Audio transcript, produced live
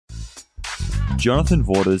Jonathan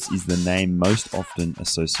Vaughters is the name most often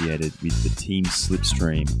associated with the Team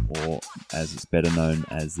Slipstream, or as it's better known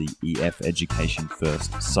as the EF Education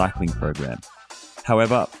First cycling program.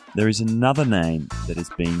 However, there is another name that has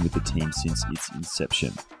been with the team since its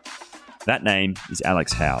inception. That name is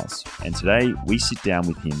Alex Howes, and today we sit down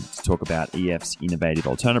with him to talk about EF's innovative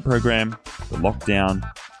alternate program, the lockdown,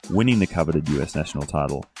 winning the coveted US national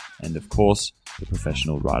title, and of course, the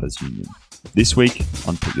Professional Riders Union. This week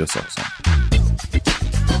on Put Your Socks On.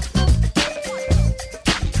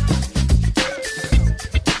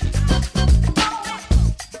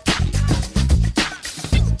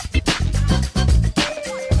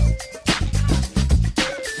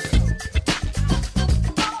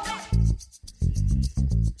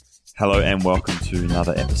 Hello and welcome to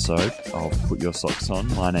another episode of Put Your Socks On.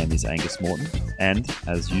 My name is Angus Morton, and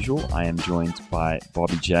as usual, I am joined by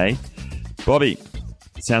Bobby J. Bobby,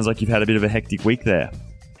 it sounds like you've had a bit of a hectic week there.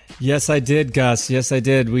 Yes, I did, Gus. Yes, I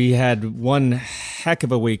did. We had one heck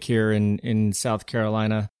of a week here in South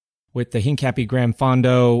Carolina with the Hincapie Gran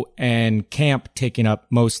Fondo and camp taking up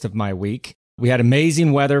most of my week. We had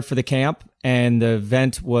amazing weather for the camp, and the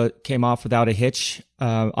event came off without a hitch.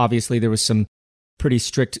 Obviously, there was some pretty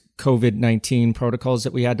strict COVID-19 protocols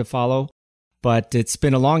that we had to follow. But it's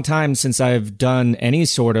been a long time since I've done any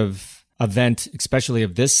sort of event, especially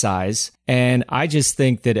of this size. And I just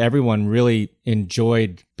think that everyone really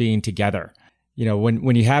enjoyed being together. You know,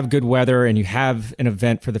 when you have good weather and you have an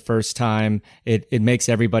event for the first time, it makes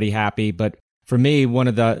everybody happy. But for me, one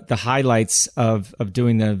of the highlights of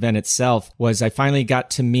doing the event itself was I finally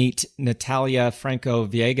got to meet Natalia Franco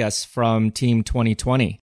Villegas from Team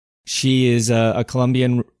 2020. She is a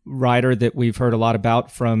Colombian rider that we've heard a lot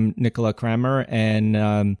about from Nicola Kramer,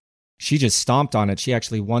 and she just stomped on it. She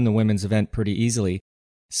actually won the women's event pretty easily.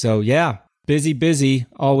 So yeah, busy,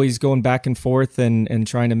 always going back and forth and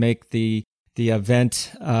trying to make the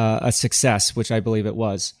event a success, which I believe it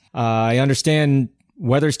was. I understand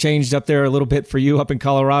weather's changed up there a little bit for you up in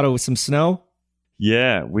Colorado with some snow.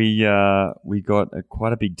 Yeah, we got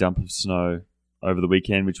quite a big dump of snow over the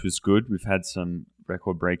weekend, which was good. We've had some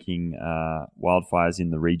record-breaking wildfires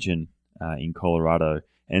in the region in Colorado.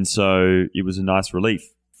 And so it was a nice relief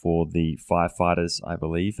for the firefighters, I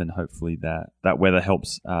believe, and hopefully that weather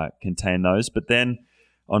helps contain those. But then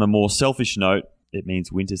on a more selfish note, it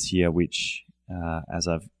means winter's here, which, as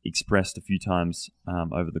I've expressed a few times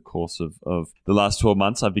over the course of the last 12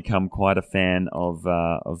 months, I've become quite a fan of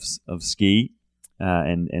ski.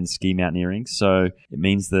 And ski mountaineering. So it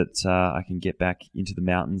means that I can get back into the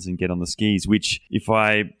mountains and get on the skis, which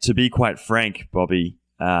to be quite frank, Bobby,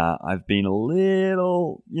 I've been a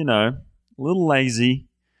little lazy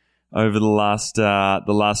over the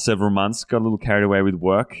last several months. Got a little carried away with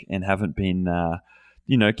work and haven't been,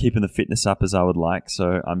 keeping the fitness up as I would like.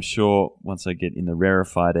 So I'm sure once I get in the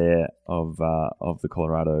rarefied air of the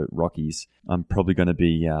Colorado Rockies, I'm probably going to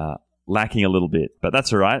be lacking a little bit, but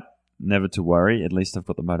that's all right. Never to worry. At least I've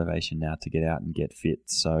got the motivation now to get out and get fit.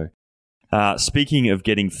 So speaking of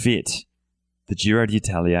getting fit, the Giro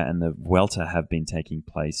d'Italia and the Vuelta have been taking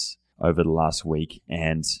place over the last week,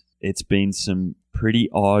 and it's been some pretty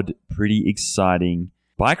odd, pretty exciting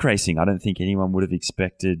bike racing. I don't think anyone would have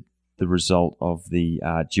expected the result of the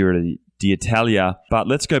Giro d'Italia, but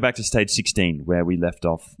let's go back to stage 16 where we left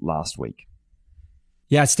off last week.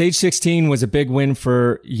 Yeah, stage 16 was a big win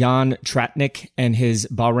for Jan Tratnik and his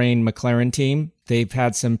Bahrain McLaren team. They've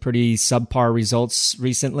had some pretty subpar results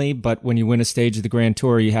recently, but when you win a stage of the Grand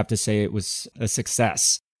Tour, you have to say it was a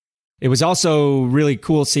success. It was also really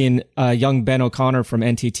cool seeing young Ben O'Connor from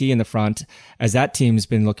NTT in the front, as that team's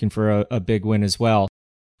been looking for a big win as well.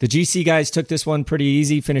 The GC guys took this one pretty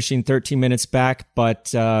easy, finishing 13 minutes back, but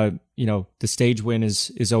the stage win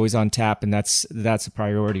is always on tap, and that's a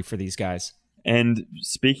priority for these guys. And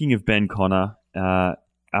speaking of Ben Connor,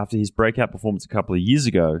 after his breakout performance a couple of years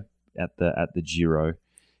ago at the Giro,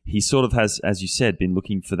 he sort of has, as you said, been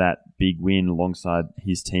looking for that big win alongside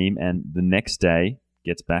his team. And the next day,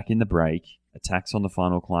 gets back in the break, attacks on the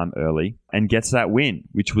final climb early, and gets that win,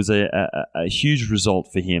 which was a huge result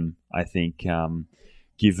for him, I think.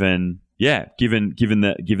 Given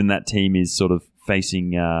that team is sort of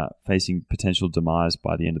facing potential demise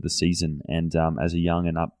by the end of the season, and as a young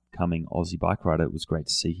and upcoming Aussie bike rider, it was great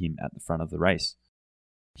to see him at the front of the race.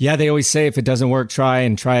 Yeah, they always say if it doesn't work, try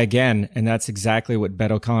again, and that's exactly what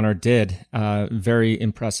Ben O'Connor did. Very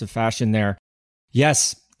impressive fashion there.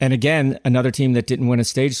 Yes, and again, another team that didn't win a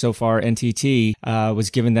stage so far, NTT, was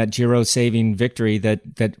given that Giro-saving victory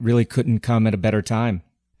that really couldn't come at a better time.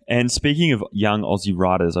 And speaking of young Aussie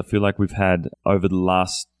riders, I feel like we've had, over the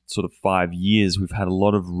last sort of 5 years, we've had a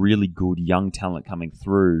lot of really good young talent coming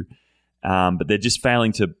through. but they're just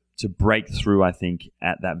failing to break through, I think,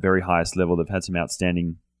 at that very highest level. They've had some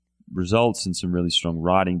outstanding results and some really strong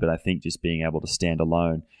riding, but I think just being able to stand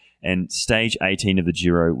alone. And stage 18 of the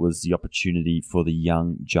Giro was the opportunity for the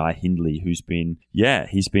young Jai Hindley, who's been,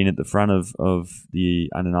 he's been at the front of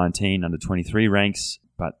the under-19, under-23 ranks,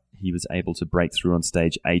 but he was able to break through on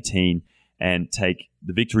stage 18 and take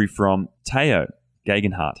the victory from Tao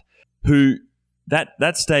Geoghegan Hart, who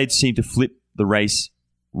that stage seemed to flip the race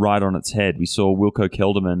right on its head. We saw Wilco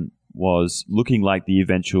Kelderman was looking like the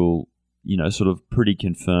eventual, sort of pretty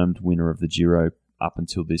confirmed winner of the Giro up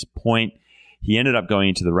until this point. He ended up going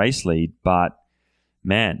into the race lead, but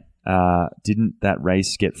man, didn't that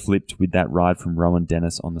race get flipped with that ride from Rohan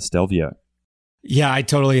Dennis on the Stelvio? Yeah, I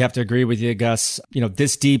totally have to agree with you, Gus.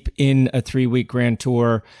 This deep in a 3-week Grand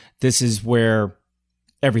Tour, this is where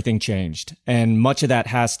everything changed. And much of that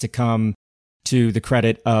has to come to the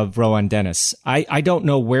credit of Rohan Dennis. I don't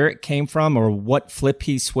know where it came from or what flip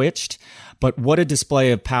he switched, but what a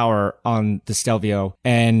display of power on the Stelvio,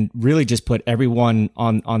 and really just put everyone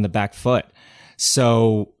on the back foot.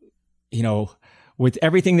 So, with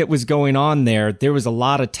everything that was going on there was a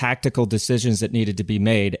lot of tactical decisions that needed to be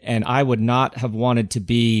made. And I would not have wanted to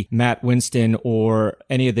be Matt Winston or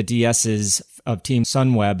any of the DSs of Team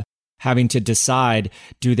Sunweb having to decide,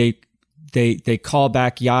 do they call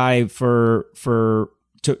back Jai to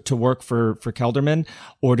work for Kelderman,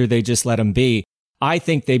 or do they just let him be? I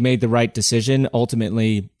think they made the right decision.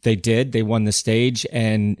 Ultimately, they did. They won the stage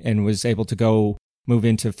and was able to move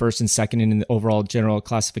into first and second in the overall general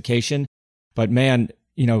classification. But man,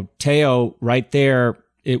 Tao right there,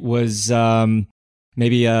 it was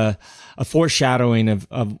maybe a foreshadowing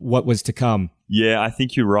of what was to come. Yeah, I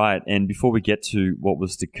think you're right. And before we get to what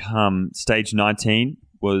was to come, stage 19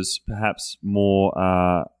 was perhaps more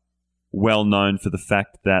well known for the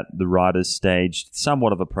fact that the riders staged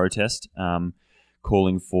somewhat of a protest,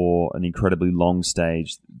 calling for an incredibly long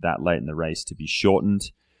stage that late in the race to be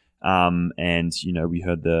shortened. And we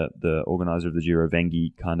heard the organizer of the Giro,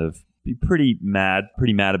 Vengi, kind of be pretty mad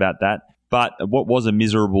about that. But what was a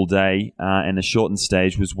miserable day and a shortened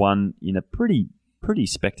stage was won in a pretty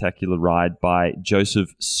spectacular ride by Joseph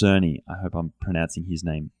Cerny. I hope I'm pronouncing his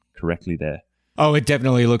name correctly there. Oh, it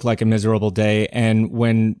definitely looked like a miserable day. And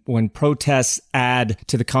when protests add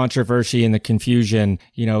to the controversy and the confusion,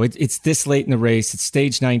 it's this late in the race. It's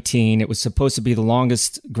stage 19. It was supposed to be the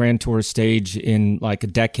longest Grand Tour stage in like a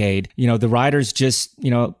decade. The riders just,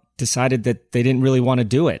 decided that they didn't really want to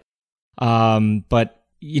do it. But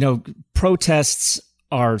protests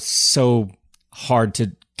are so hard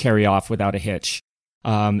to carry off without a hitch,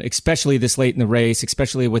 especially this late in the race,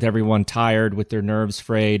 especially with everyone tired, with their nerves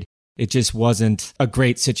frayed. It just wasn't a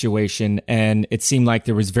great situation, and it seemed like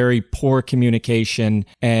there was very poor communication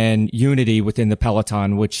and unity within the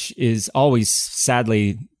peloton, which is always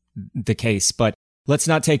sadly the case. But let's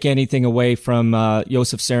not take anything away from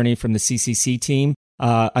Joseph Cerny from the CCC team,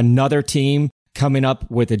 another team coming up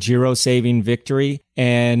with a Giro-saving victory.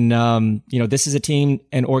 And, this is a team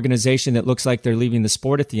and organization that looks like they're leaving the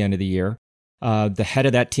sport at the end of the year. The head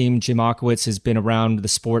of that team, Jim Okowitz, has been around the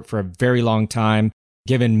sport for a very long time,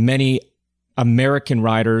 given many American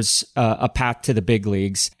riders a path to the big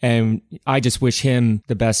leagues. And I just wish him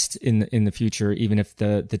the best in the future, even if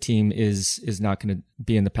the team is not going to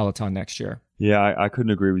be in the peloton next year. Yeah, I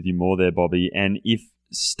couldn't agree with you more there, Bobby. And if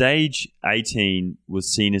stage 18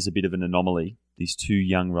 was seen as a bit of an anomaly, these two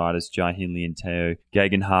young riders, Jai Hindley and Tao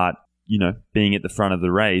Geoghegan Hart, being at the front of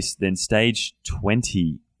the race, then stage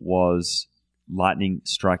 20 was lightning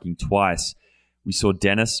striking twice. We saw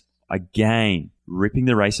Dennis again ripping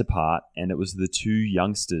the race apart, and it was the two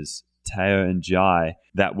youngsters, Tao and Jai,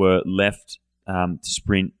 that were left to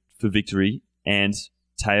sprint for victory. And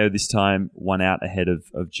Tao this time won out ahead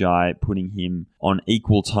of Jai, putting him on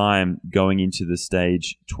equal time going into the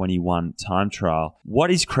stage 21 time trial.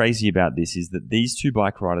 What is crazy about this is that these two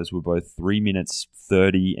bike riders were both 3 minutes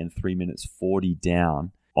 30 and 3 minutes 40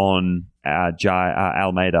 down on Jai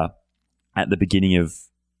Almeida at the beginning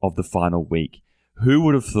of the final week. Who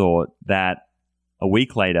would have thought that a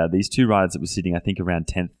week later, these two riders that were sitting, I think, around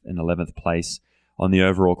 10th and 11th place on the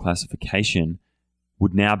overall classification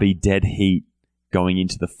would now be dead heat going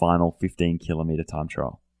into the final 15-kilometer time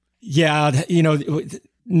trial? Yeah,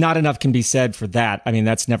 not enough can be said for that. I mean,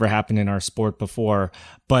 that's never happened in our sport before.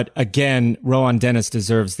 But again, Rohan Dennis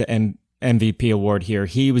deserves the MVP award here.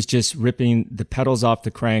 He was just ripping the pedals off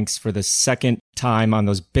the cranks for the second time on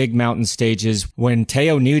those big mountain stages when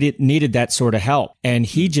Teo needed that sort of help. And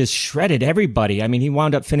he just shredded everybody. I mean, he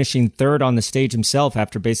wound up finishing third on the stage himself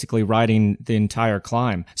after basically riding the entire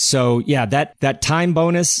climb. So yeah, that time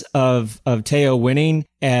bonus of Teo winning,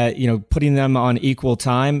 putting them on equal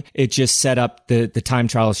time, it just set up the time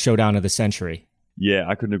trial showdown of the century. Yeah,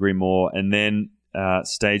 I couldn't agree more. And then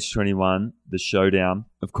stage 21, the showdown.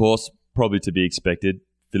 Of course, probably to be expected,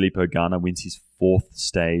 Filippo Ganna wins his fourth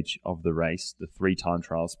stage of the race, the 3 time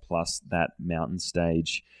trials plus that mountain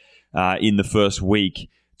stage in the first week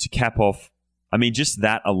to cap off. I mean, just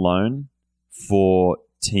that alone for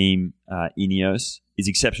Team Ineos is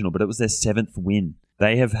exceptional, but it was their 7th win.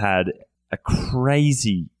 They have had a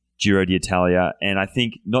crazy Giro d'Italia, and I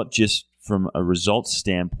think not just from a results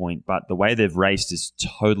standpoint, but the way they've raced is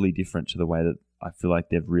totally different to the way that I feel like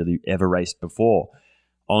they've really ever raced before.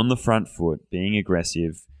 On the front foot, being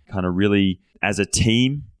aggressive, kind of really as a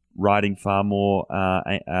team, riding far more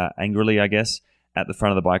angrily, I guess, at the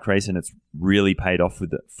front of the bike race, and it's really paid off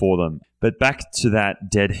for them. But back to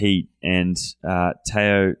that dead heat, and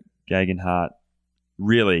Teo Gegenhardt,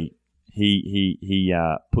 really, he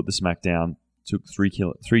put the smack down, took 3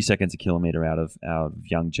 seconds a kilometer out of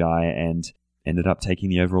young Jai, and ended up taking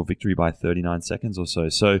the overall victory by 39 seconds or so.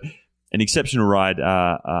 So an exceptional ride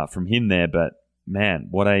from him there, but man,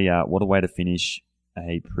 what a way to finish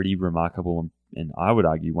a pretty remarkable and I would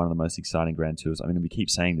argue one of the most exciting Grand Tours. I mean, we keep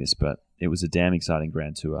saying this, but it was a damn exciting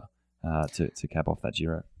Grand Tour to cap off that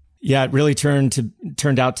Giro. Yeah, it really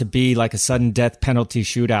turned out to be like a sudden death penalty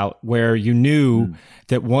shootout where you knew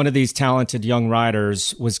that one of these talented young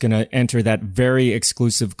riders was going to enter that very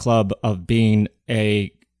exclusive club of being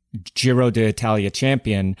a Giro d'Italia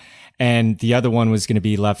champion, and the other one was going to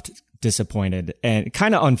be left disappointed, and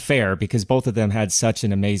kind of unfair because both of them had such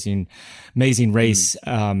an amazing race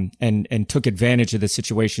and took advantage of the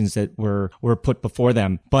situations that were put before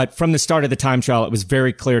them. But from the start of the time trial, it was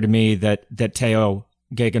very clear to me that Teo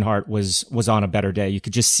Gegenhardt was on a better day. You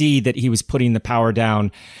could just see that he was putting the power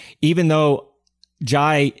down, even though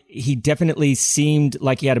Jai, he definitely seemed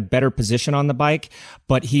like he had a better position on the bike,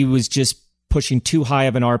 but he was just pushing too high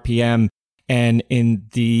of an RPM. And in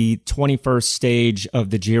the 21st stage of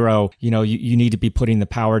the Giro, you need to be putting the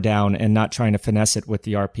power down and not trying to finesse it with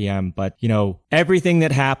the RPM. But, everything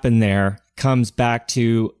that happened there comes back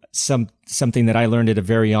to something that I learned at a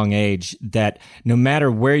very young age, that no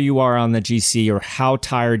matter where you are on the GC or how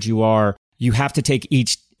tired you are, you have to take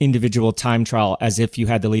each individual time trial as if you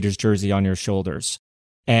had the leader's jersey on your shoulders.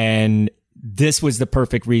 And this was the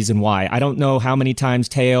perfect reason why. I don't know how many times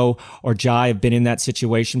Teo or Jai have been in that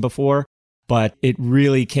situation before, but it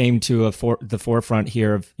really came to the forefront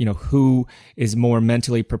here of, who is more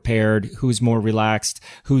mentally prepared, who's more relaxed,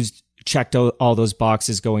 who's checked all those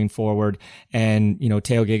boxes going forward. And,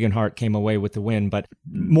 Teo Gegenhardt came away with the win. But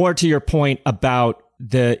more to your point about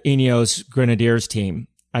the Ineos Grenadiers team,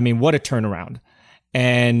 I mean, what a turnaround.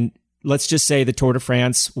 And let's just say the Tour de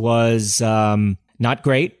France was not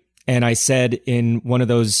great. And I said in one of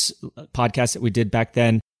those podcasts that we did back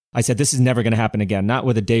then, I said, this is never going to happen again, not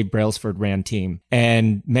with a Dave Brailsford ran team.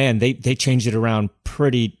 And man, they changed it around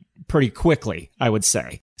pretty quickly, I would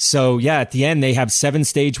say. So yeah, at the end, they have 7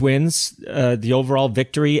 stage wins, the overall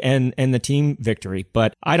victory and the team victory.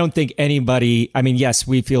 But I don't think anybody, I mean, yes,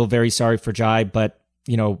 we feel very sorry for Jai, but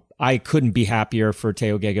I couldn't be happier for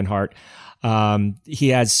Teo Gegenhardt. He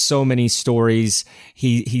has so many stories.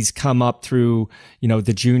 He's come up through,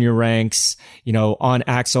 the junior ranks, on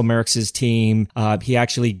Axel Merckx's team. He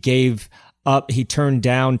actually gave up. He turned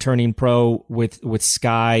down turning pro with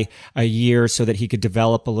Sky a year so that he could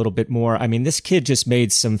develop a little bit more. I mean, this kid just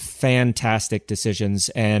made some fantastic decisions,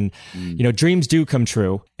 and, dreams do come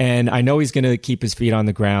true. And I know he's going to keep his feet on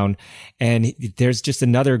the ground. And there's just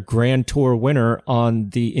another Grand Tour winner on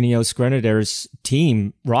the Ineos Grenadiers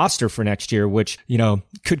team roster for next year, which,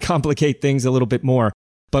 could complicate things a little bit more.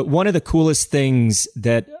 But one of the coolest things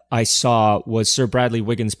that I saw was Sir Bradley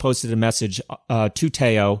Wiggins posted a message to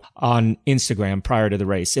Teo on Instagram prior to the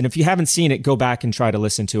race. And if you haven't seen it, go back and try to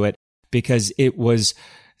listen to it because it was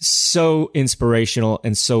so inspirational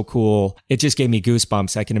and so cool. It just gave me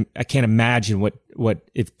goosebumps. I can't imagine what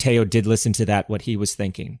if Teo did listen to that, what he was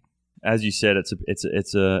thinking. As you said, it's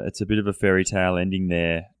a bit of a fairy tale ending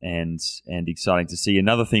there, and exciting to see.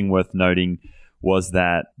 Another thing worth noting was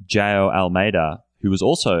that João Almeida, who was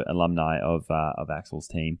also alumni of Axel's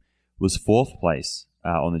team, was 4th place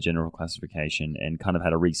on the general classification and kind of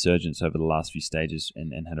had a resurgence over the last few stages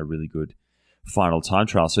and had a really good final time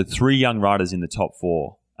trial. So 3 young riders in the top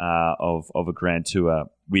 4 of a Grand Tour,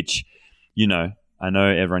 which, I know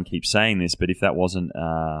everyone keeps saying this, but if that wasn't,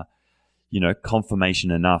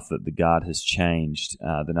 confirmation enough that the guard has changed,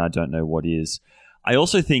 then I don't know what is. I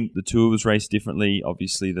also think the Tour was raced differently.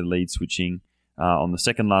 Obviously, the lead switching on the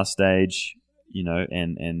second last stage,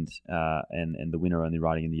 and the winner only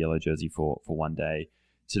riding in the yellow jersey for one day.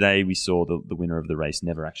 Today, we saw the winner of the race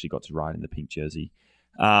never actually got to ride in the pink jersey.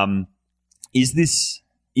 Is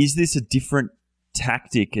this a different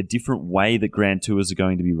tactic, a different way that Grand Tours are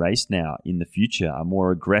going to be raced now in the future? A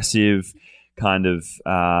more aggressive kind of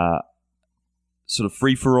sort of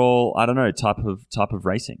free for all, I don't know, type of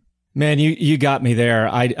racing? Man, you got me there.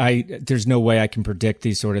 I there's no way I can predict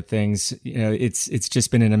these sort of things. It's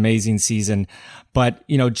just been an amazing season. But,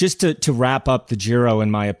 just to wrap up the Giro,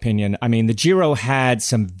 in my opinion, I mean, the Giro had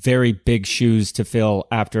some very big shoes to fill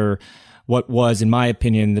after what was, in my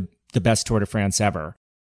opinion, the best Tour de France ever.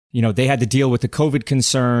 They had to deal with the COVID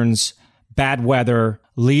concerns, bad weather,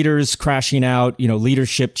 leaders crashing out,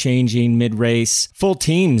 leadership changing mid-race, full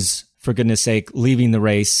teams, for goodness sake, leaving the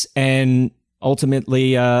race, and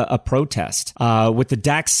ultimately a protest. With the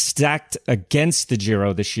DAX stacked against the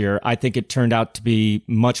Giro this year, I think it turned out to be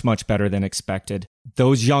much, much better than expected.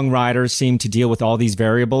 Those young riders seemed to deal with all these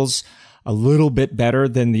variables a little bit better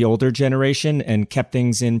than the older generation and kept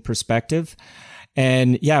things in perspective.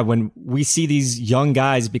 And yeah, when we see these young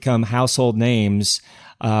guys become household names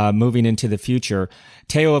moving into the future,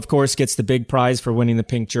 Teo, of course, gets the big prize for winning the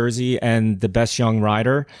pink jersey and the best young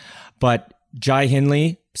rider. But Jai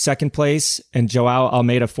Hindley, second place, and Joao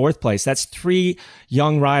Almeida, fourth place. That's 3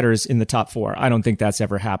 young riders in the top 4. I don't think that's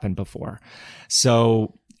ever happened before.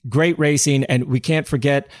 So great racing. And we can't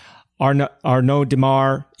forget Arnaud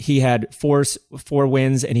Démare. He had four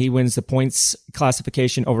wins, and he wins the points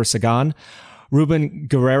classification over Sagan. Ruben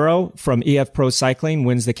Guerrero from EF Pro Cycling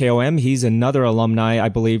wins the KOM. He's another alumni, I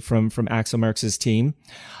believe, from Axel Merckx's team.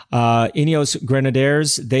 Ineos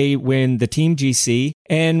Grenadiers, they win the Team GC.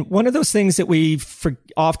 And one of those things that we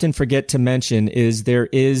often forget to mention is there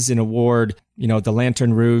is an award, the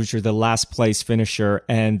Lanterne Rouge, or the last place finisher.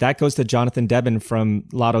 And that goes to Jonathan Debon from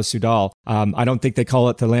Lotto Soudal. I don't think they call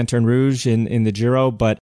it the Lanterne Rouge in the Giro,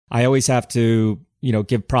 but I always have to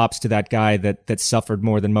give props to that guy that suffered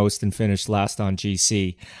more than most and finished last on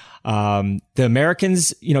GC. The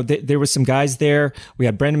Americans, there were some guys there. We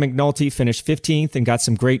had Brandon McNulty finished 15th and got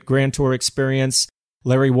some great Grand Tour experience.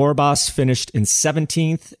 Larry Warbasse finished in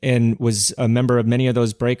 17th and was a member of many of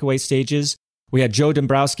those breakaway stages. We had Joe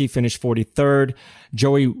Dombrowski finish 43rd,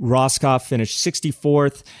 Joey Roscoff finished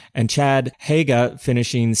 64th, and Chad Haga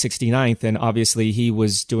finishing 69th. And obviously he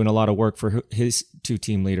was doing a lot of work for his 2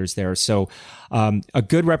 team leaders there. So a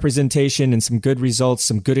good representation and some good results,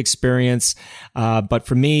 some good experience. But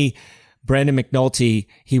for me, Brandon McNulty,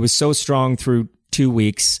 he was so strong through 2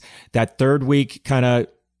 weeks. That third week kind of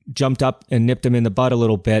jumped up and nipped him in the butt a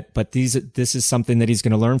little bit, but this is something that he's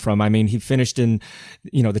going to learn from. I mean, he finished in,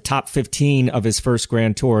 the top 15 of his first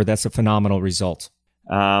Grand Tour. That's a phenomenal result.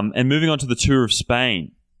 And moving on to the Tour of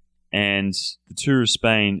Spain. And the Tour of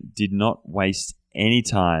Spain did not waste any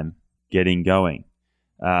time getting going.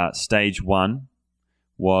 Stage 1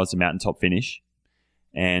 was a mountaintop finish,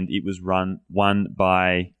 and it was won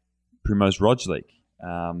by Primož Roglič.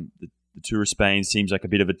 The Tour of Spain seems like a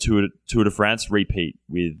bit of a Tour de France repeat,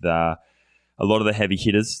 with a lot of the heavy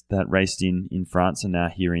hitters that raced in France are now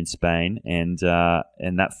here in Spain, and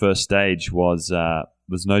that first stage was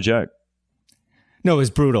no joke. No, it was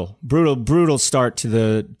brutal start to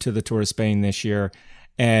the Tour of Spain this year.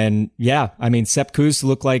 And yeah, I mean, Sepp Kuss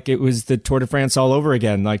looked like it was the Tour de France all over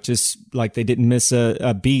again, just like they didn't miss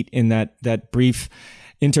a beat in that brief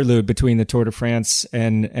interlude between the Tour de France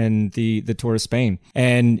and the Tour of Spain.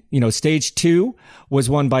 And, stage 2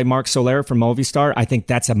 was won by Marc Soler from Movistar. I think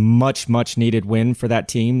that's a much, much needed win for that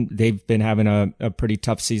team. They've been having a pretty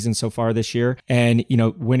tough season so far this year. And,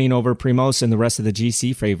 winning over Primož and the rest of the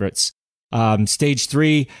GC favorites. Stage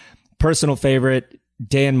 3, personal favorite,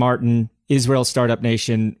 Dan Martin, Israel Startup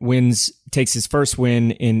Nation, takes his first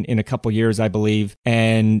win in a couple years, I believe.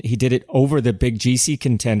 And he did it over the big GC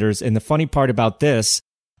contenders. And the funny part about this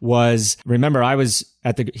was, remember, I was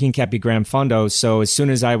at the Hincapie Gran Fondo, so as soon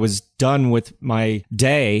as I was done with my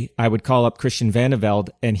day, I would call up Christian Vandevelde,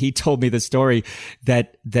 and he told me the story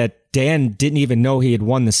that Dan didn't even know he had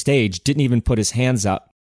won the stage, didn't even put his hands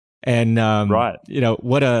up. And right,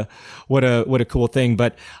 what a cool thing.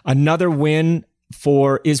 But another win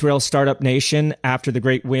for Israel Startup Nation after the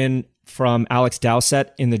great win from Alex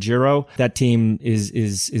Dowsett in the Giro. That team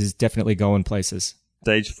is definitely going places.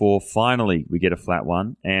 Stage 4, finally, we get a flat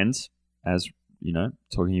one. And as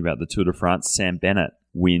talking about the Tour de France, Sam Bennett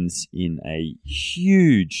wins in a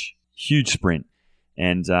huge sprint.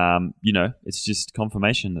 And, it's just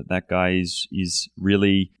confirmation that guy is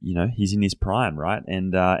really, he's in his prime, right?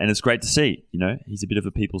 And it's great to see, he's a bit of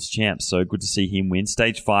a people's champ. So good to see him win.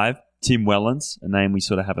 Stage 5, Tim Wellens, a name we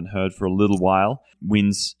sort of haven't heard for a little while,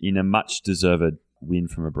 wins in a much deserved win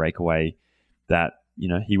from a breakaway that,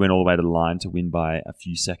 he went all the way to the line to win by a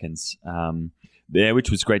few seconds there, which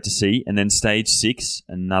was great to see. And then stage 6,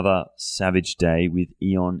 another savage day with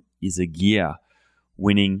Ion Izagirre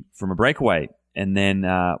winning from a breakaway. And then,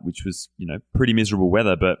 which was, pretty miserable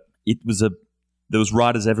weather, but there was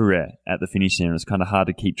riders everywhere at the finish there, and it's kind of hard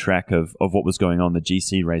to keep track of what was going on. The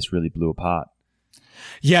GC race really blew apart.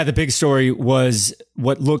 Yeah, the big story was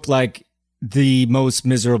what looked like the most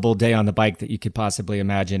miserable day on the bike that you could possibly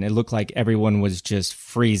imagine. It looked like everyone was just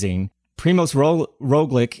freezing. Primoz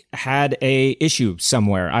Roglic had a issue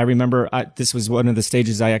somewhere. I remember this was one of the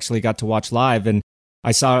stages I actually got to watch live, and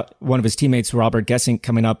I saw one of his teammates, Robert Gesink,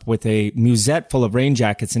 coming up with a musette full of rain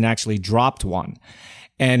jackets and actually dropped one.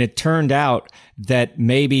 And it turned out that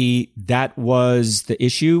maybe that was the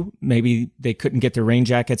issue. Maybe they couldn't get their rain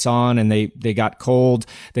jackets on and they got cold.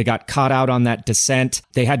 They got caught out on that descent.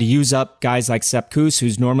 They had to use up guys like Sepp Kuss,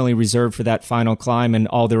 who's normally reserved for that final climb, and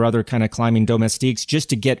all their other kind of climbing domestiques, just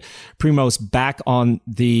to get Primoz back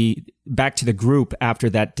to the group after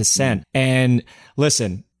that descent. And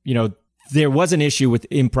listen, there was an issue with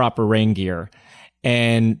improper rain gear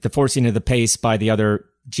and the forcing of the pace by the other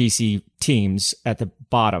GC teams at the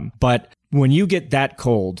bottom. But when you get that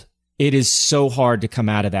cold, it is so hard to come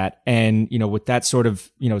out of that. And, with that sort of,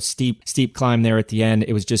 steep climb there at the end,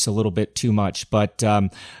 it was just a little bit too much. But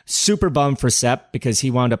super bummed for Sepp because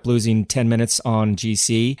he wound up losing 10 minutes on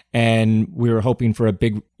GC. And we were hoping for a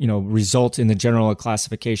big, result in the general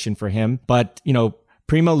classification for him. But,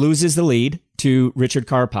 Primo loses the lead to Richard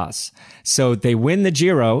Carapaz. So they win the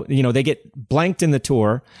Giro. They get blanked in the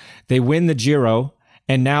Tour. They win the Giro.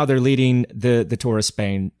 And now they're leading the Tour of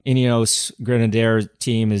Spain. Ineos Grenadier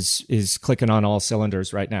team is clicking on all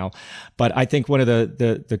cylinders right now. But I think one of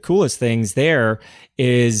the coolest things there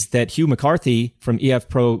is that Hugh McCarthy from EF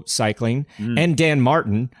Pro Cycling and Dan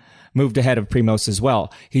Martin moved ahead of Primoz as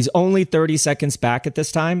well. He's only 30 seconds back at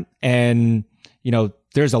this time. And,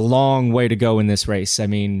 there's a long way to go in this race. I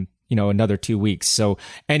mean, another 2 weeks. So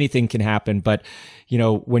anything can happen. But,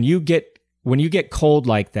 when you get cold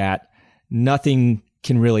like that, nothing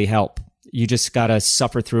can really help. You just got to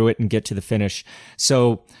suffer through it and get to the finish.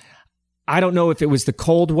 So I don't know if it was the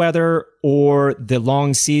cold weather or the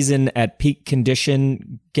long season at peak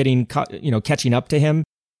condition catching up to him.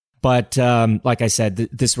 But like I said,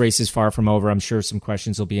 this race is far from over. I'm sure some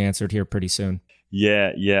questions will be answered here pretty soon.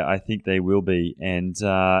 Yeah, I think they will be. And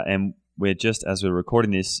we're just, as we're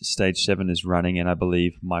recording this, stage 7 is running, and I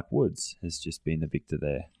believe Mike Woods has just been the victor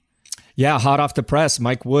there. Yeah, hot off the press.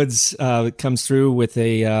 Mike Woods comes through with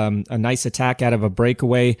a nice attack out of a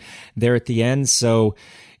breakaway there at the end. So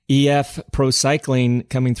EF Pro Cycling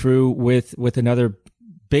coming through with another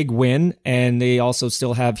big win, and they also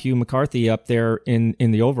still have Hugh McCarthy up there in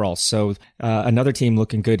the overall. So another team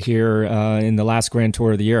looking good here in the last Grand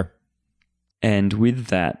Tour of the year. And with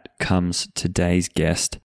that comes today's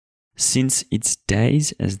guest. Since its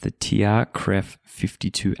days as the TR-Cref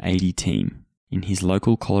 5280 team, in his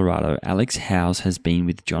local Colorado, Alex Howes has been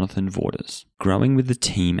with Jonathan Vaughters. Growing with the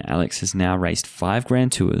team, Alex has now raced 5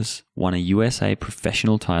 Grand Tours, won a USA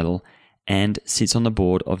professional title, and sits on the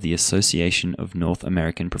board of the Association of North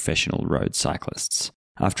American Professional Road Cyclists.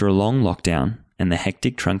 After a long lockdown and the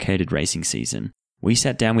hectic truncated racing season, we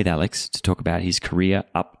sat down with Alex to talk about his career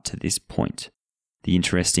up to this point, the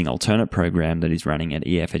interesting alternate program that he's running at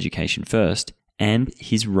EF Education First, and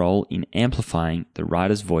his role in amplifying the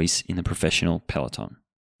rider's voice in the professional peloton.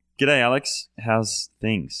 G'day, Alex. How's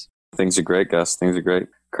things? Things are great, Gus. Things are great.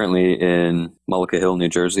 Currently in Mullica Hill, New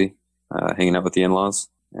Jersey, hanging out with the in-laws,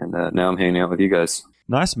 and now I'm hanging out with you guys.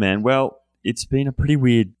 Nice, man. Well, it's been a pretty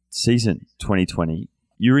weird season, 2020.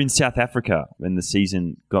 You were in South Africa when the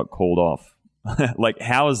season got called off.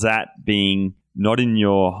 How is that being not in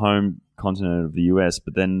your home continent of the US,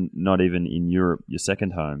 but then not even in Europe, your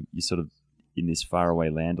second home? You're sort of in this faraway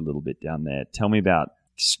land a little bit down there. Tell me about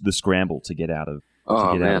the scramble to get out of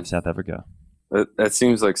out of South Africa. That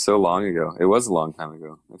seems like so long ago. It was a long time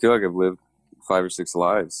ago. I feel like I've lived 5 or 6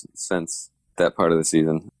 lives since that part of the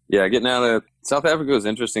season. Yeah, getting out of South Africa was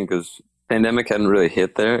interesting because pandemic hadn't really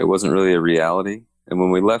hit there. It wasn't really a reality. And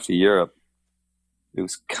when we left to Europe, it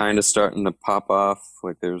was kind of starting to pop off.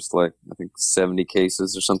 There was I think 70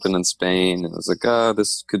 cases or something in Spain. And it was like,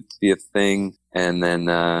 this could be a thing. And then,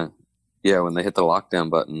 when they hit the lockdown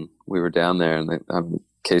button, we were down there and the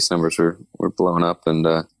case numbers were blowing up. And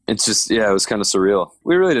it's just, it was kind of surreal.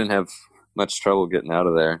 We really didn't have much trouble getting out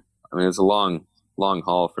of there. I mean, it was a long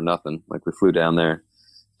haul for nothing. Like we flew down there,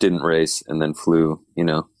 didn't race, and then flew, I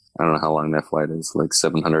don't know how long that flight is, like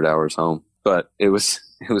 700 hours home. But it was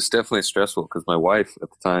definitely stressful because my wife at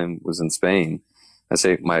the time was in Spain. I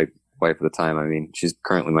say my wife at the time, I mean, she's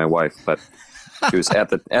currently my wife, but she was at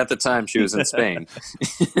the time she was in Spain.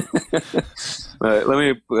 Let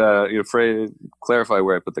me clarify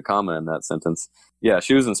where I put the comma in that sentence. Yeah,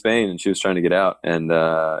 she was in Spain and she was trying to get out, and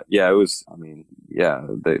it was. I mean,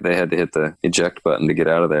 they had to hit the eject button to get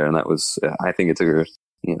out of there, and that was. I think it took her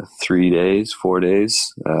 4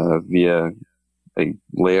 days via a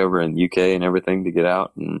layover in UK and everything to get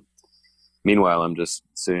out. And meanwhile, I'm just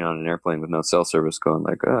sitting on an airplane with no cell service, going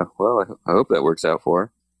like, "Oh, well, I hope that works out for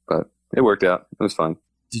her." But it worked out. It was fine.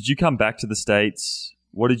 Did you come back to the States?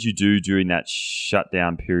 What did you do during that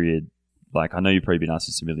shutdown period? Like, I know you've probably been asked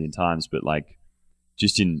this a million times, but like,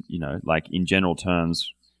 just in, in general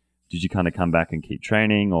terms, did you kind of come back and keep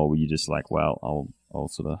training, or were you just like, well, I'll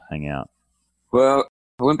sort of hang out? Well,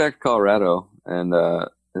 I went back to Colorado, and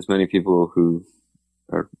as many people who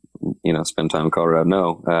are, spend time in Colorado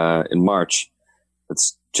know, in March,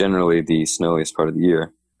 it's generally the snowiest part of the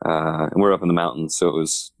year. And we're up in the mountains, so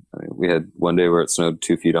we had one day where it snowed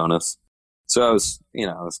 2 feet on us. So I was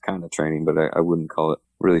kind of training, but I wouldn't call it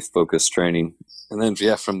really focused training. And then,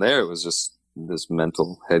 from there, it was just this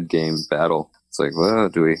mental head game battle. It's like, well,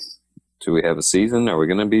 do we have a season? Are we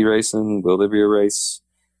going to be racing? Will there be a race?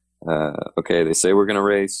 Okay, they say we're going to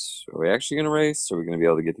race. Are we actually going to race? Are we going to be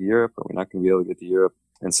able to get to Europe? Are we not going to be able to get to Europe?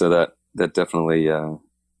 And so that definitely,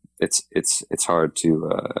 it's hard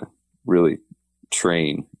to really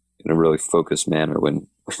train in a really focused manner when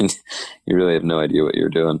you really have no idea what you're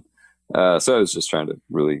doing. So I was just trying to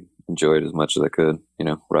really enjoy it as much as I could,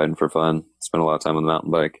 riding for fun, spent a lot of time on the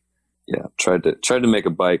mountain bike. Yeah. Tried to make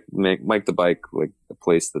the bike like a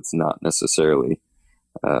place that's not necessarily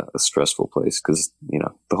a stressful place. 'Cause,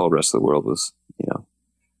 the whole rest of the world was, a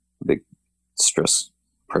big stress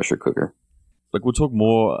pressure cooker. Like, we'll talk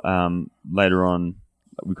more later on.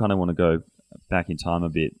 We kind of want to go back in time a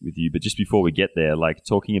bit with you, but just before we get there, like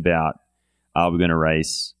talking about, are we going to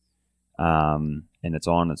race? And it's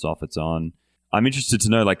on, it's off, it's on. I'm interested to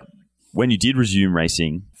know, like, when you did resume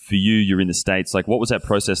racing, for you, you're in the States, like, what was that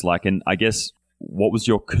process like? And I guess, what was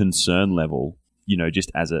your concern level,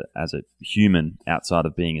 just as a human outside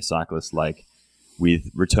of being a cyclist, like,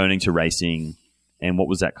 with returning to racing? And what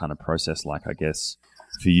was that kind of process like, I guess,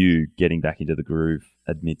 for you getting back into the groove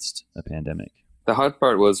amidst a pandemic? The hard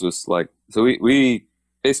part was like, so we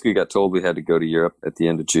basically got told we had to go to Europe at the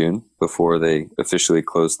end of June before they officially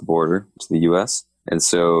closed the border to the US. And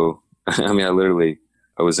so, I mean,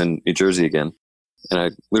 I was in New Jersey again, and I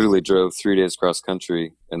literally drove 3 days across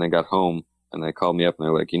country, and then got home, and they called me up and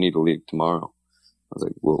they're like, you need to leave tomorrow. I was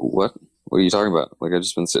like, well, what are you talking about? Like, I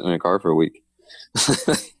just been sitting in a car for a week.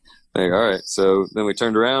 Like, all right. So then we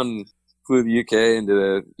turned around and flew to the UK and did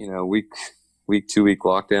a, 2-week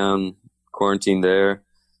lockdown, quarantine there.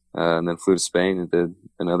 And then flew to Spain and did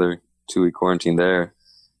another 2-week quarantine there.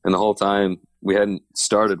 And the whole time we hadn't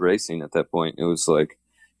started racing at that point. It was like,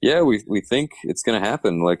 yeah, we think it's going to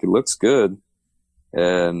happen. Like, it looks good.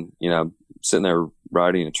 And, sitting there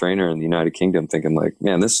riding a trainer in the United Kingdom thinking like,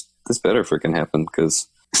 man, this better freaking happen. 'Cause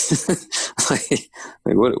like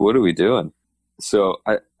what are we doing? So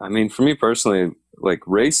I mean, for me personally, like,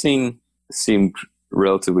 racing seemed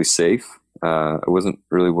relatively safe. I wasn't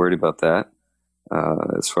really worried about that.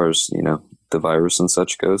 As far as, the virus and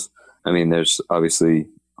such goes. I mean, there's obviously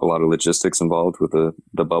a lot of logistics involved with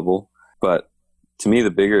the bubble, but to me, the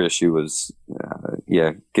bigger issue was,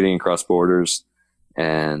 getting across borders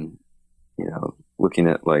and, looking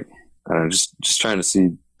at, like, I don't know, just trying to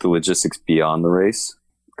see the logistics beyond the race.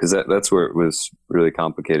 'Cause that's where it was really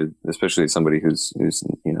complicated, especially somebody who's,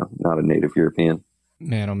 not a native European.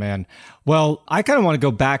 Man, oh man. Well, I kind of want to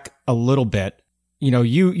go back a little bit.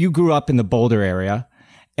 You grew up in the Boulder area,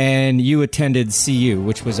 and you attended CU,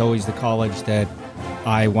 which was always the college that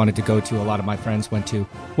I wanted to go to. A lot of my friends went to.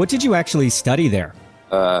 What did you actually study there?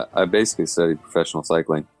 I basically studied professional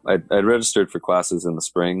cycling. I'd registered for classes in the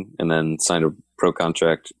spring and then signed a pro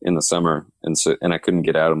contract in the summer. And I couldn't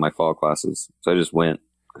get out of my fall classes. So I just went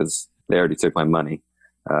because they already took my money.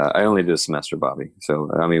 I only did a semester, Bobby.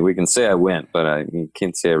 So, I mean, we can say I went, but you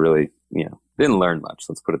can't say I really, didn't learn much.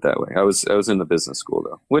 Let's put it that way. I was in the business school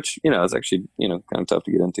though, which, is actually, kind of tough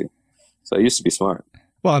to get into. So I used to be smart.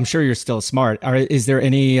 Well, I'm sure you're still smart. Is there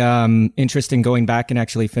any interest in going back and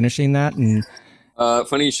actually finishing that? And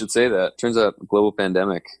funny you should say that. Turns out global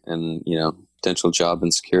pandemic and, potential job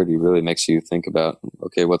insecurity really makes you think about,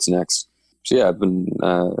 okay, what's next? So yeah, I've been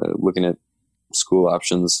looking at school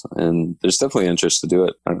options, and there's definitely interest to do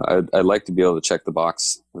it. I'd like to be able to check the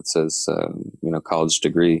box that says, college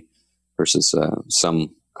degree versus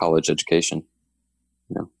some college education.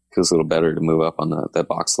 Feels a little better to move up on that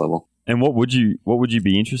box level. And what would you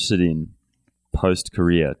be interested in post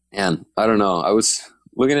career? Man, I don't know. I was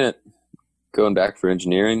looking at going back for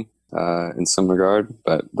engineering in some regard,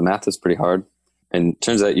 but the math is pretty hard, and it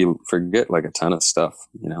turns out you forget like a ton of stuff.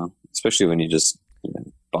 Especially when you just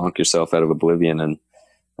bonk yourself out of oblivion and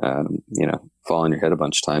fall on your head a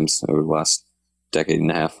bunch of times over the last decade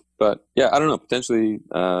and a half. But yeah, I don't know. Potentially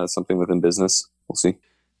something within business. We'll see.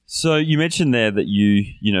 So you mentioned there that you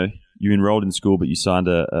enrolled in school, but you signed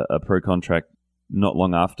a pro contract not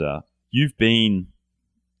long after. You've been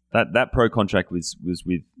that pro contract was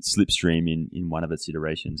with Slipstream in one of its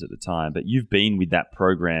iterations at the time, but you've been with that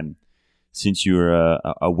program since you were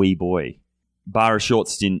a wee boy, bar a short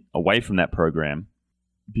stint away from that program.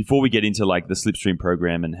 Before we get into like the Slipstream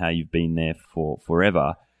program and how you've been there for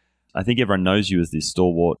forever, I think everyone knows you as this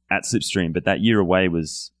stalwart at Slipstream, but that year away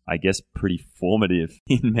was, I guess, pretty formative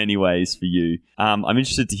in many ways for you. I'm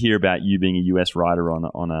interested to hear about you being a US rider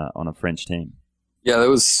on a French team. Yeah, that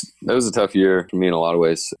was a tough year for me in a lot of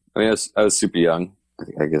ways. I mean, I was super young.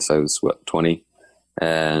 I guess I was 20,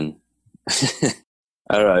 and I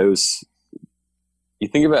don't know. It was. You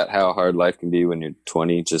think about how hard life can be when you're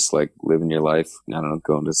 20, just like living your life. I don't know,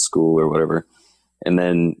 going to school or whatever, and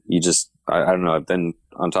then you just. I don't know. Then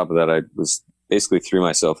on top of that, I was basically threw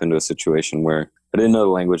myself into a situation where I didn't know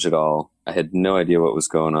the language at all. I had no idea what was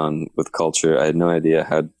going on with culture. I had no idea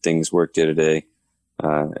how things work day to day.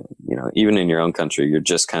 Even in your own country, you're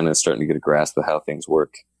just kind of starting to get a grasp of how things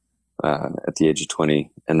work at the age of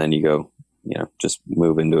 20. And then you go, just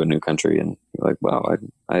move into a new country and you're like, wow,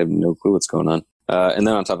 I have no clue what's going on. And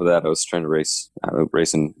then on top of that, I was trying to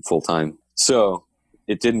racing full time. So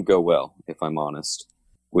it didn't go well, if I'm honest,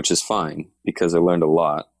 which is fine because I learned a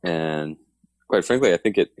lot. And quite frankly, I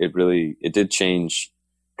think it did change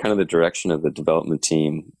kind of the direction of the development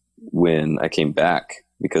team when I came back,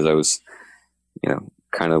 because I was,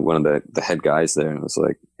 kind of one of the head guys there. And it was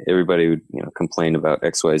like, everybody would, complain about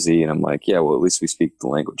XYZ. And I'm like, yeah, well, at least we speak the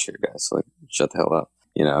language here, guys. So like, shut the hell up.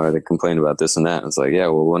 Or they complained about this and that. And it's like, yeah,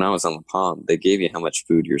 well, when I was on La Palm, they gave you how much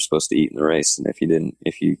food you're supposed to eat in the race. And if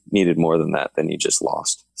you needed more than that, then you just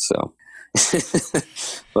lost. So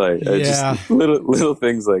just little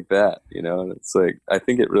things like that, and it's like, I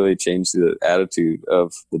think it really changed the attitude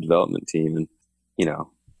of the development team. And,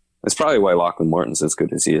 that's probably why Lachlan Morton's as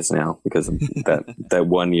good as he is now, because of that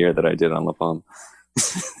 1 year that I did on La Palm.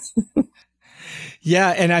 Yeah.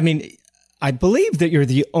 And I mean, I believe that you're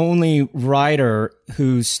the only rider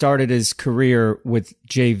who started his career with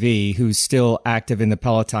JV who's still active in the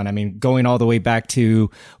peloton. I mean, going all the way back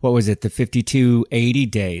to, what was it, the 5280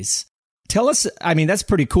 days. Tell us, I mean, that's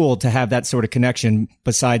pretty cool to have that sort of connection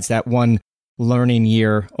besides that one learning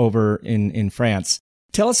year over in France.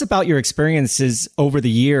 Tell us about your experiences over the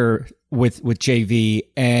year with JV,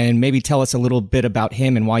 and maybe tell us a little bit about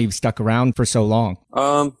him and why you've stuck around for so long.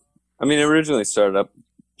 I mean, it originally started up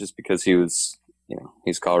just because he was,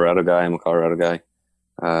 he's a Colorado guy. I'm a Colorado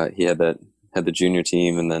guy. He had the junior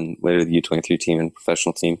team and then later the U23 team and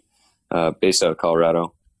professional team based out of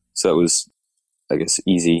Colorado. So it was, I guess,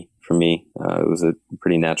 easy for me. It was a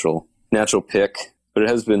pretty natural pick, but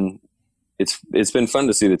it's been fun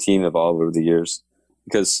to see the team evolve over the years,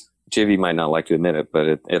 because JV might not like to admit it,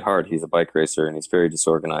 but at heart, he's a bike racer and he's very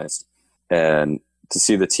disorganized. And to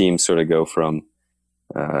see the team sort of go from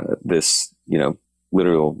this,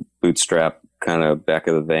 literal bootstrap kind of back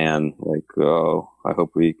of the van, like, oh, I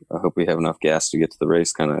hope we have enough gas to get to the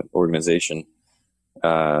race kind of organization.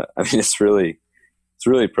 I mean, it's really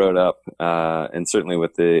pro'd up, and certainly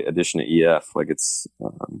with the addition of EF, like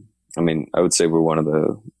I would say we're one of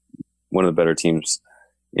the better teams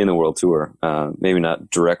in the World Tour. Maybe not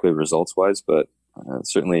directly results wise, but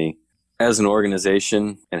certainly as an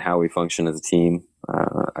organization and how we function as a team,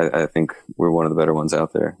 I think we're one of the better ones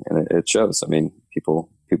out there, and it shows. I mean, people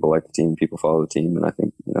like the team, people follow the team, and I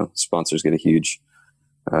think sponsors get a huge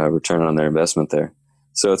return on their investment there.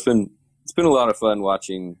 So it's been a lot of fun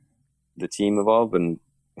watching the team evolve, and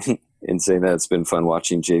in saying that, it's been fun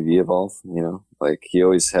watching JV evolve. Like, he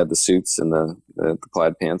always had the suits and the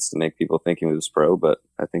plaid pants to make people think he was pro, but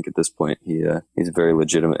I think at this point he's a very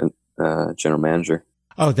legitimate general manager.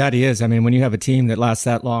 Oh, that he is. I mean, when you have a team that lasts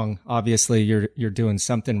that long, obviously you're doing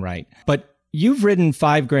something right. But you've ridden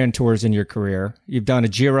 5 Grand Tours in your career. You've done a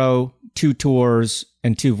Giro, 2 Tours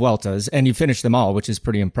and 2 Vueltas, and you finished them all, which is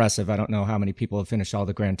pretty impressive. I don't know how many people have finished all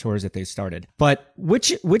the Grand Tours that they started. But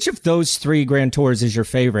which of those 3 Grand Tours is your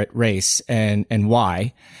favorite race, and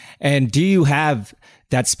why? And do you have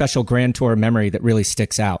that special Grand Tour memory that really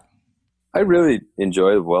sticks out? I really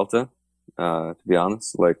enjoy the Vuelta, to be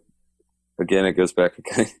honest. Like, again, it goes back to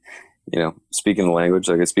kind of, speaking the language.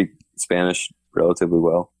 Like, I speak Spanish relatively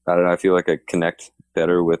well. I don't know. I feel like I connect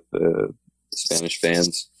better with the Spanish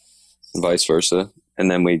fans and vice versa. And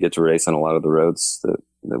then we get to race on a lot of the roads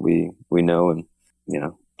that we know, and,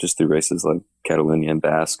 just through races like Catalunya and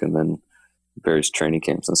Basque, and then various training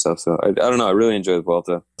camps and stuff. So I don't know. I really enjoy the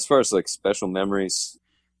Vuelta. As far as like special memories,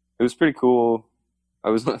 it was pretty cool.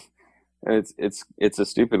 It's a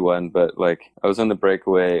stupid one, but like I was on the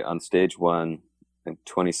breakaway on stage 1 in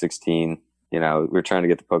 2016. We were trying to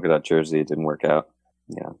get the polka dot jersey. It didn't work out.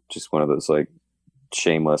 Just one of those like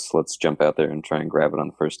shameless, let's jump out there and try and grab it on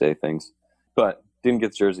the first day things. But didn't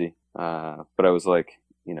get the jersey. But I was like,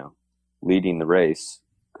 leading the race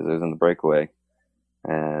because I was in the breakaway.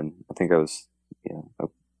 And I think it was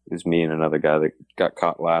me and another guy that got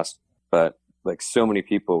caught last. But like so many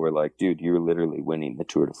people were like, dude, you were literally winning the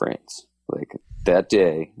Tour de France. Like that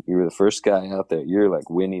day, you were the first guy out there. You're like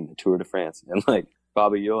winning the Tour de France. And like,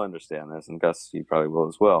 Bobby, you'll understand this, and Gus, you probably will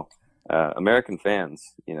as well. American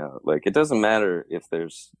fans, like it doesn't matter if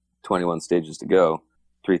there's 21 stages to go,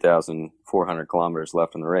 3,400 kilometers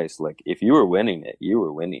left in the race. Like if you were winning it, you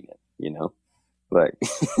were winning it, like,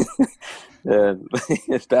 and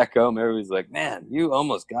back home, everybody's like, man, you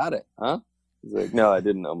almost got it, huh? He's like, no, I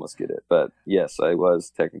didn't almost get it. But yes, I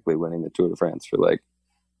was technically winning the Tour de France for like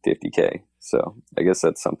 50K. So I guess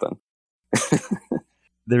that's something.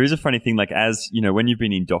 There is a funny thing, like as when you've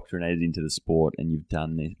been indoctrinated into the sport and you've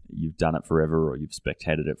done it forever, or you've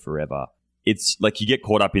spectated it forever, it's like you get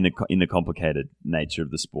caught up in the complicated nature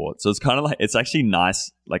of the sport. So it's kind of like, it's actually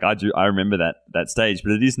nice. Like I remember that stage,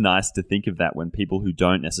 but it is nice to think of that when people who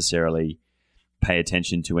don't necessarily pay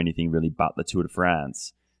attention to anything really but the Tour de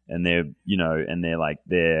France, and they're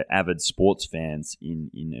avid sports fans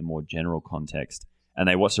in a more general context, and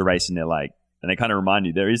they watch the race and they're like, and they kind of remind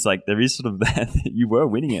you there is sort of that you were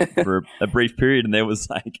winning it for a brief period, and there was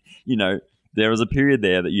like, there was a period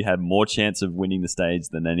there that you had more chance of winning the stage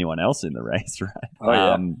than anyone else in the race, right? Oh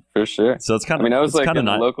yeah, for sure. So it's kind of, I was like in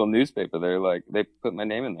the local newspaper. They're like, they put my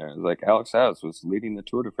name in there. It was like Alex Howes was leading the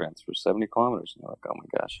Tour de France for 70 kilometers. And you're like, oh my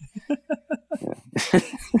gosh.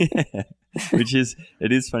 Yeah.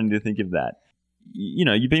 It is funny to think of that.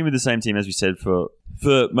 You've been with the same team, as we said, for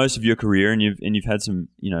most of your career, and you've had some,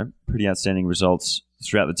 pretty outstanding results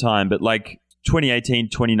throughout the time. But like 2018,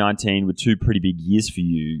 2019 were 2 pretty big years for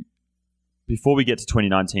you. Before we get to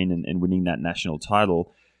 2019 and winning that national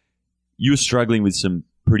title, you were struggling with some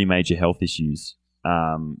pretty major health issues,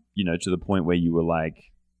 to the point where you were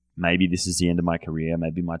like, maybe this is the end of my career.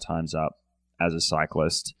 Maybe my time's up as a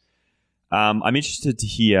cyclist. I'm interested to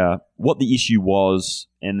hear what the issue was,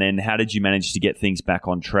 and then how did you manage to get things back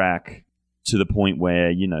on track to the point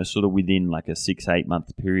where, sort of within like a 6-8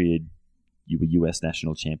 month period, you were US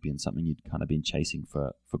national champion, something you'd kind of been chasing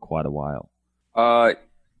for quite a while.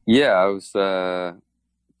 Yeah, I was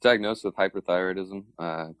diagnosed with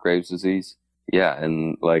hyperthyroidism, Graves' disease. Yeah,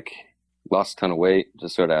 and like lost a ton of weight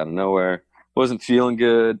just sort of out of nowhere. Wasn't feeling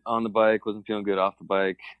good on the bike, wasn't feeling good off the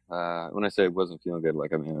bike. When I say wasn't feeling good,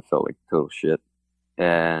 like, I felt like total shit.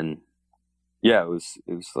 And yeah, it was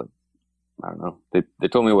like, I don't know. They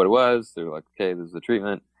told me what it was. They were like, okay, this is the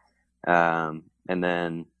treatment. And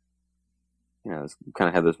then, I kind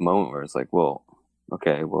of had this moment where it's like, well,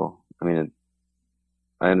 okay, well,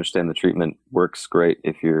 I understand the treatment works great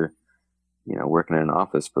if you're, working in an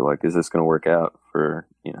office, but like, is this going to work out for,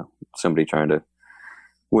 somebody trying to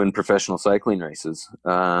win professional cycling races?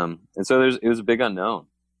 And so it was a big unknown,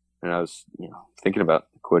 and I was, thinking about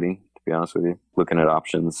quitting, to be honest with you, looking at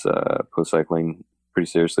options, post cycling pretty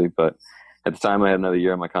seriously. But at the time I had another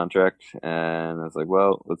year on my contract, and I was like,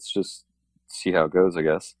 well, let's just see how it goes, I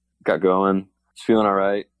guess. Got going, was feeling all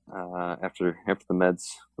right. After the meds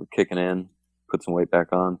were kicking in, put some weight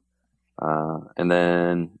back on. And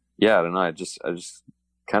then, yeah, I don't know. I just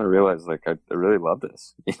kind of realized like, I really love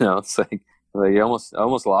this, it's like I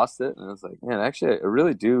almost lost it. And I was like, man, actually I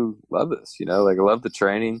really do love this, like I love the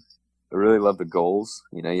training. I really love the goals.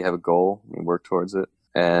 You have a goal, you work towards it,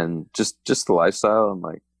 and just the lifestyle and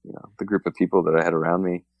like, the group of people that I had around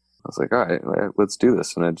me. I was like, all right, let's do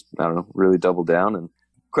this. And I don't know, really doubled down. And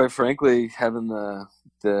quite frankly, having the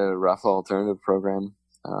Rapha Alternative program,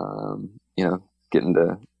 getting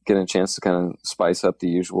a chance to kind of spice up the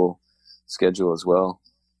usual schedule as well,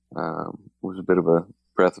 was a bit of a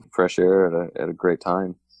breath of fresh air at a great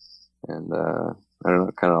time. And I don't know,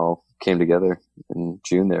 it kind of all came together in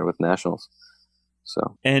June there with nationals.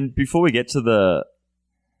 So, and before we get to the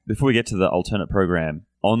alternate program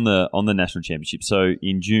on the national championship, so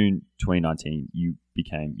in June 2019, you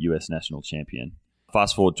became US national champion.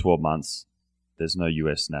 Fast forward 12 months, there's no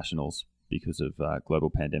US nationals because of global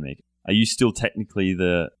pandemic. Are you still technically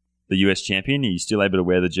the US champion? Are you still able to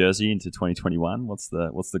wear the jersey into 2021? What's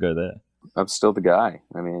the go there? I'm still the guy.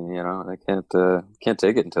 I mean, you know, I can't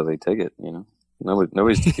take it until they take it. You know,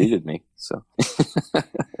 nobody's defeated me. So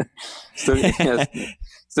still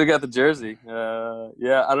got the jersey.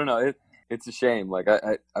 Yeah, I don't know. It's a shame. Like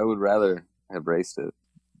I would rather have raced it,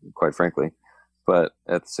 quite frankly. But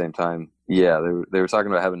at the same time, yeah, they were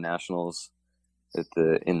talking about having nationals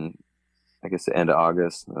in I guess the end of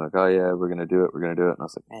August. And they're like, oh yeah, we're gonna do it. And I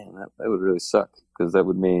was like, man, that would really suck, because that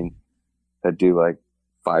would mean I'd do like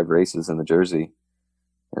 5 races in the jersey,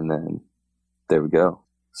 and then there we go.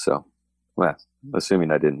 So, well,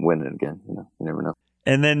 assuming I didn't win it again, you know, you never know.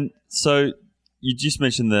 And then, so you just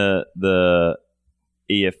mentioned the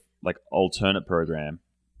EF like alternate program.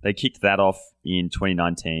 They kicked that off in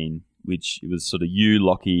 2019, which it was sort of you,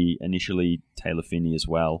 Lockie, initially Taylor Phinney as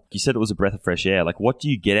well. You said it was a breath of fresh air. Like, what do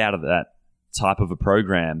you get out of that type of a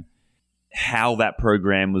program? How that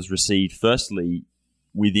program was received, firstly,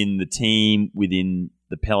 within the team, within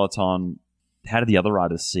the peloton. How did the other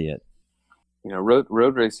riders see it? You know,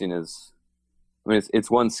 road racing is, I mean,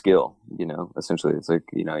 it's one skill, you know, essentially. It's like,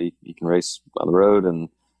 you know, you can race on the road and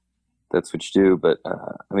that's what you do. But,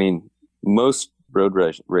 I mean, most road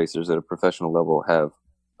racers at a professional level have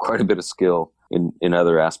quite a bit of skill in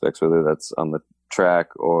other aspects, whether that's on the track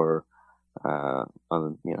or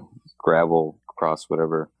on, you know, gravel, cross,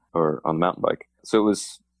 whatever, or on the mountain bike. So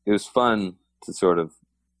it was fun to sort of,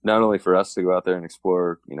 not only for us to go out there and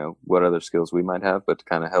explore, you know, what other skills we might have, but to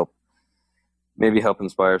kind of help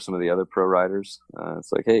inspire some of the other pro riders.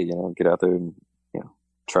 It's like, hey, you know, get out there and, you know,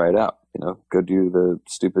 try it out, you know, go do the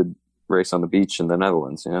stupid race on the beach in the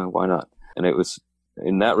Netherlands, you know, why not? And it was,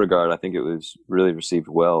 in that regard, I think it was really received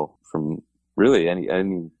well from really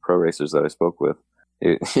any pro racers that I spoke with.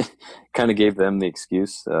 It kind of gave them the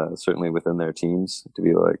excuse, certainly within their teams, to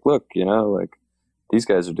be like, look, you know, like, these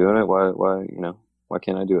guys are doing it. Why, you know, why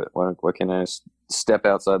can't I do it? Why can't I step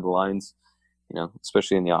outside the lines, you know,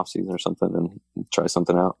 especially in the off season or something, and try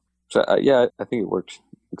something out? So yeah, I think it worked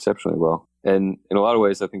exceptionally well. And in a lot of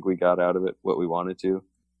ways, I think we got out of it what we wanted to.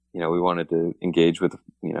 You know, we wanted to engage with,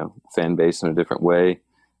 you know, fan base in a different way,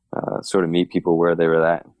 sort of meet people where they were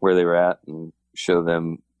at, and show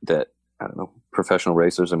them that, I don't know, professional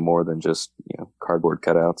racers are more than just, you know, cardboard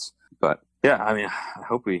cutouts. But yeah, I mean, I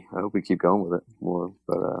hope we keep going with it more,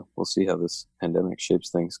 but we'll see how this pandemic shapes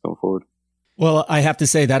things going forward. Well, I have to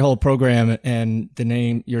say that whole program and the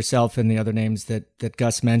name yourself and the other names that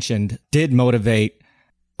Gus mentioned did motivate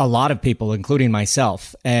a lot of people, including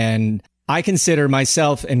myself. And I consider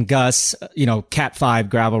myself and Gus, you know, Cat 5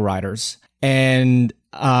 gravel riders. And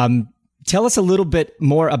tell us a little bit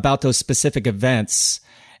more about those specific events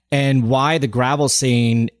and why the gravel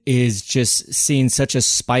scene is just seeing such a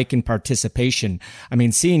spike in participation. I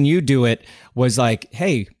mean, seeing you do it was like,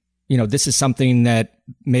 hey, you know, this is something that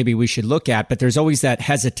maybe we should look at, but there's always that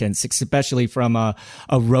hesitance, especially from a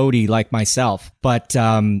roadie like myself. But to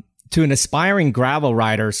an aspiring gravel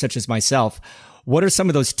rider such as myself, what are some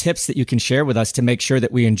of those tips that you can share with us to make sure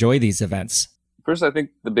that we enjoy these events? First, I think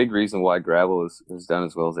the big reason why gravel is done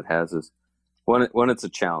as well as it has is one, it's a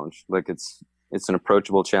challenge. Like it's an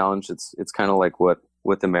approachable challenge. It's kind of like what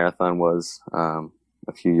the marathon was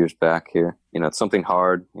a few years back here. You know, it's something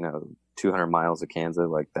hard, you know, 200 miles of Kansas,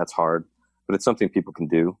 like that's hard, but it's something people can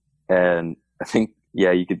do. And I think,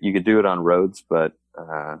 yeah, you could do it on roads, but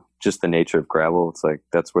just the nature of gravel, it's like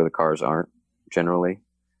that's where the cars aren't generally.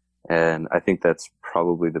 And I think that's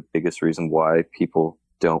probably the biggest reason why people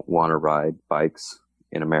don't want to ride bikes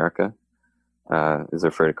in America, is they're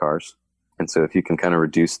afraid of cars. And so if you can kind of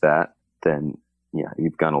reduce that, then yeah,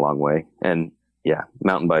 you've gone a long way. And yeah,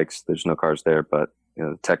 mountain bikes, there's no cars there, but you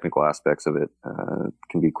know, the technical aspects of it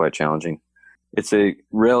can be quite challenging. It's a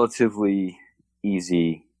relatively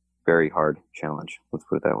easy, very hard challenge. Let's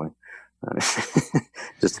put it that way.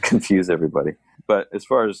 Just to confuse everybody. But as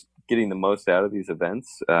far as getting the most out of these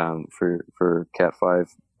events, for Cat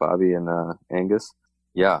 5, Bobby and Angus,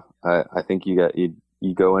 yeah, I think you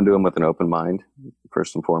go into them with an open mind,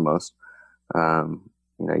 first and foremost.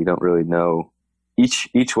 You know, you don't really know.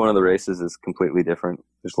 Each one of the races is completely different.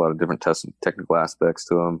 There's a lot of different technical aspects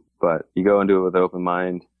to them, but you go into it with an open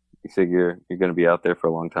mind. You figure you're going to be out there for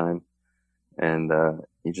a long time, and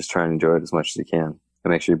you just try and enjoy it as much as you can,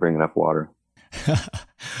 and make sure you bring enough water.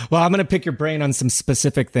 Well, I'm going to pick your brain on some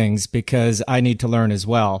specific things because I need to learn as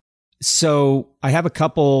well. So I have a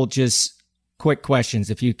couple just quick questions,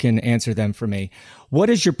 if you can answer them for me. What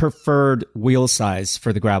is your preferred wheel size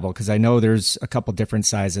for the gravel? Because I know there's a couple different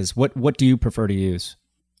sizes. What do you prefer to use?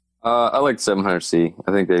 I like 700C.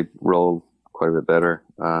 I think they roll quite a bit better.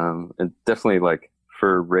 And definitely like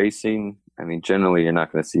for racing, I mean, generally you're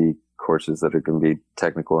not going to see courses that are going to be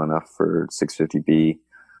technical enough for 650B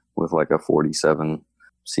with like a 47C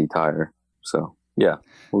tire. So yeah,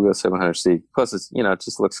 we'll go 700C. Plus it's, it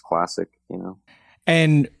just looks classic,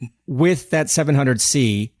 And with that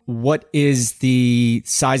 700C, what is the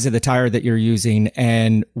size of the tire that you're using,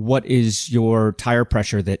 and what is your tire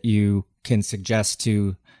pressure that you can suggest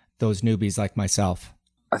to those newbies like myself?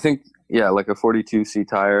 I think, like a 42C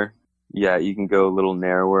tire, you can go a little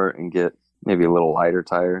narrower and get maybe a little lighter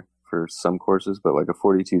tire for some courses, but like a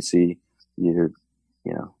 42C, you're,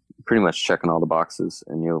 pretty much checking all the boxes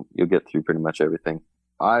and you'll get through pretty much everything.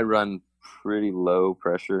 I run pretty low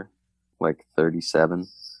pressure, like 37,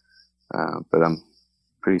 but I'm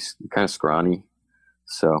pretty kind of scrawny.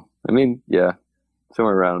 So, I mean,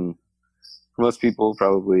 somewhere around, for most people,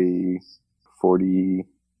 probably 40,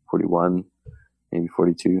 41, maybe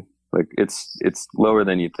 42. Like it's lower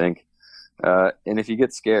than you'd think. And if you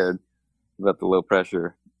get scared about the low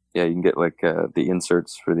pressure, you can get like the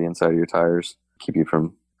inserts for the inside of your tires, keep you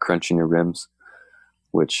from crunching your rims,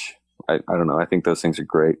 which I don't know. I think those things are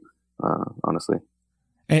great, honestly.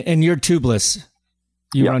 And you're tubeless.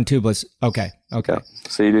 You run tubeless. Okay. Yeah.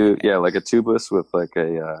 So you do, like a tubeless with like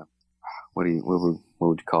a, what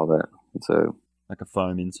would you call that? It's like a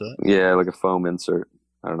foam insert. Yeah, like a foam insert.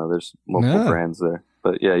 I don't know. There's multiple brands there,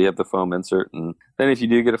 but you have the foam insert, and then if you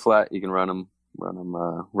do get a flat, you can run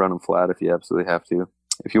them flat if you absolutely have to.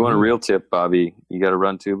 If you want a real tip, Bobby, you got to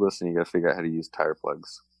run tubeless, and you got to figure out how to use tire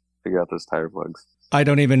plugs. Figure out those tire plugs. I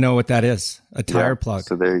don't even know what that is. A tire plug.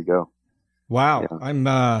 So there you go. Wow.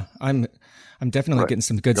 Yeah. I'm definitely getting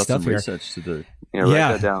some good stuff here. Research to do. Yeah,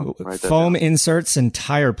 write that down. Foam inserts and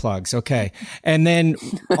tire plugs. Okay. And then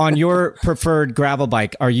on your preferred gravel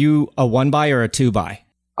bike, are you a 1x or a 2x?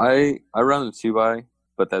 I run a 2x,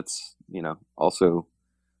 but that's, also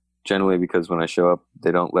generally because when I show up,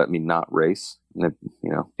 they don't let me not race. And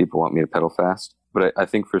people want me to pedal fast. But I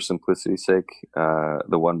think for simplicity's sake, the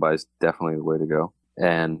 1x is definitely the way to go.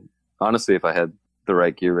 And honestly, if I had the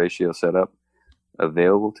right gear ratio set up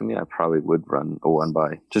available to me, I probably would run a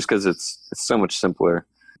 1x just because it's so much simpler.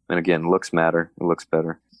 And again, looks matter. It looks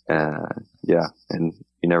better. And you're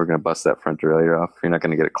never going to bust that front derailleur off. You're not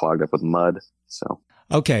going to get it clogged up with mud. So.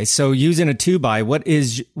 Okay, so using a 2x,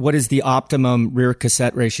 what is the optimum rear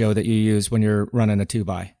cassette ratio that you use when you're running a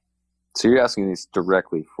 2x? So you're asking these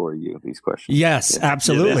directly for you, these questions? Yes,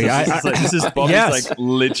 absolutely. This is Bobby's like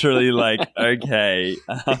literally like, okay.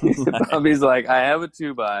 Bobby's like, I have a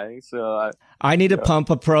 2x, so I need to pump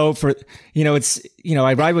a pro for,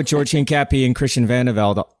 I ride with George Hincapie and Christian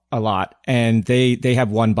Vandevelde a lot, and they have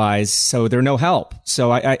 1xs, so they're no help.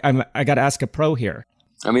 So I got to ask a pro here.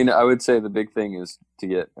 I mean, I would say the big thing is to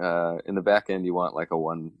get in the back end, you want like a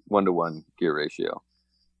 1-to-1 gear ratio.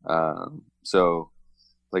 So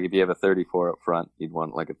like if you have a 34 up front, you'd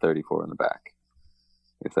want like a 34 in the back,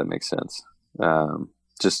 if that makes sense.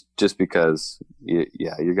 Just because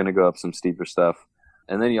you're going to go up some steeper stuff.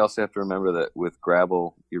 And then you also have to remember that with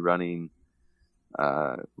gravel, you're running,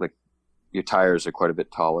 like your tires are quite a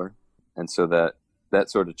bit taller. And so that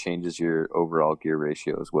sort of changes your overall gear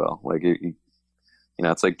ratio as well. Like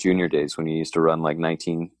it's like junior days when you used to run like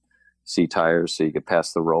 19C tires so you could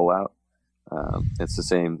pass the rollout. It's the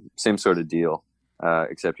same sort of deal,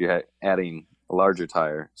 except you're adding a larger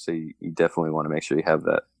tire. So you definitely want to make sure you have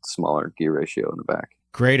that smaller gear ratio in the back.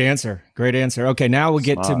 Great answer. Okay, now we'll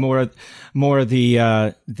get to more of the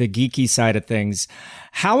geeky side of things.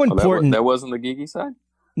 How important? That wasn't the geeky side?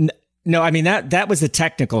 No, I mean that was the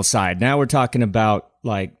technical side. Now we're talking about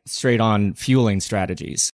like straight on fueling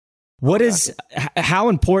strategies. How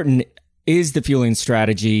important is the fueling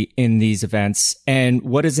strategy in these events? And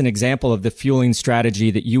what is an example of the fueling strategy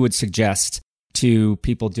that you would suggest to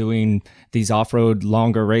people doing these off-road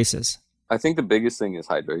longer races? I think the biggest thing is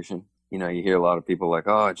hydration. You hear a lot of people like,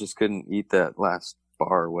 oh, I just couldn't eat that last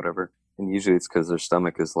bar or whatever. And usually it's because their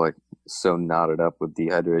stomach is like so knotted up with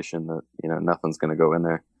dehydration that, nothing's going to go in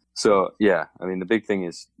there. So yeah, I mean, the big thing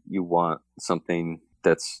is you want something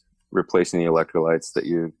that's replacing the electrolytes that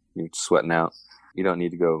you're sweating out. You don't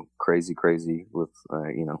need to go crazy with,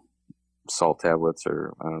 salt tablets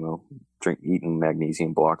or, I don't know, eating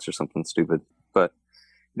magnesium blocks or something stupid. But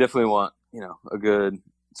you definitely want, a good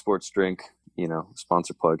sports drink,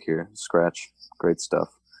 sponsor plug here, Scratch, great stuff.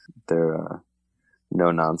 They're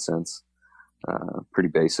no nonsense, pretty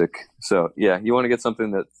basic. So yeah, you want to get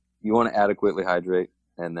something that you want to adequately hydrate,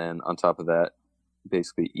 and then on top of that,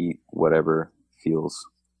 basically eat whatever feels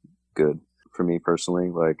good. For me personally,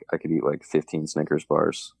 like I could eat like 15 Snickers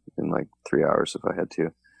bars in like 3 hours if I had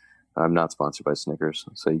to. I'm not sponsored by Snickers,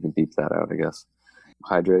 so you can beep that out, I guess.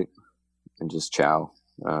 Hydrate and just chow.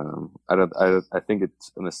 I think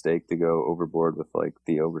it's a mistake to go overboard with like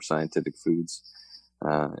the over scientific foods.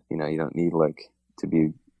 You don't need like to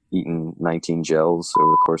be eating 19 gels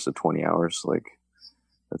over the course of 20 hours. Like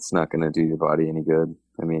that's not going to do your body any good.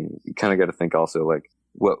 I mean, you kind of got to think also like,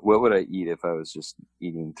 what would I eat if I was just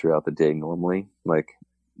eating throughout the day normally? Like,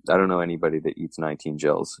 I don't know anybody that eats 19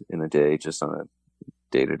 gels in a day just on a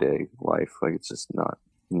day-to-day life. Like, it's just not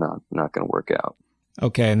going to work out.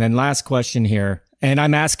 Okay, and then last question here, and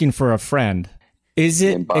I'm asking for a friend. Is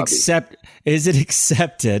it accepted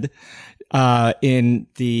in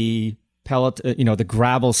the the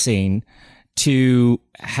gravel scene to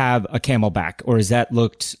have a camelback, or is that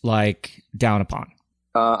looked like down upon?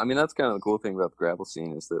 I mean, that's kind of the cool thing about the gravel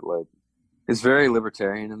scene is that like it's very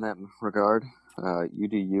libertarian in that regard. You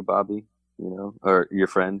do you, Bobby, or your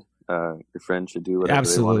friend. Your friend should do whatever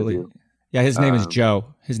Absolutely. they want to do. Yeah, his name is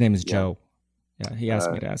Joe. His name is Joe. Yeah, he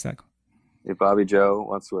asked me to ask that. If Bobby Joe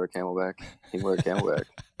wants to wear a camelback, he can wear a camelback.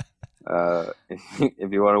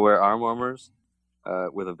 If you want to wear arm warmers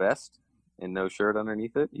with a vest and no shirt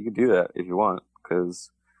underneath it, you can do that if you want, because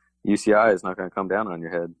UCI is not going to come down on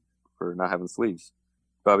your head for not having sleeves.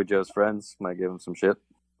 Bobby Joe's friends might give him some shit,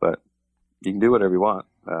 but you can do whatever you want.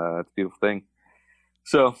 It's a beautiful thing.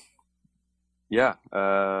 So, yeah,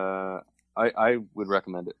 I would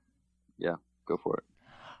recommend it. Yeah, go for it.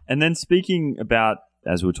 And then speaking about,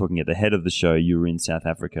 as we were talking at the head of the show, you were in South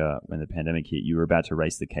Africa when the pandemic hit. You were about to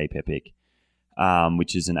race the Cape Epic,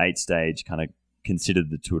 which is an 8-stage, kind of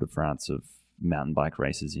considered the Tour de France of mountain bike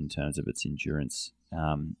races in terms of its endurance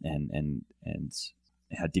and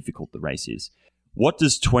how difficult the race is. What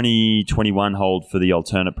does 2021 hold for the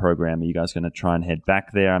alternate program? Are you guys going to try and head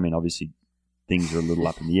back there? I mean, obviously things are a little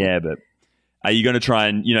up in the air, but are you going to try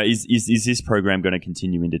and, is this program going to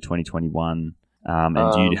continue into 2021? And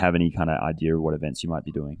do you have any kind of idea of what events you might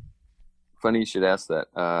be doing? Funny you should ask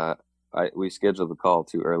that. We scheduled the call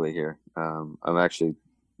too early here. I'm actually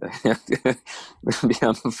going to be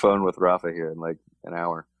on the phone with Rafa here in like an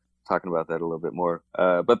hour talking about that a little bit more.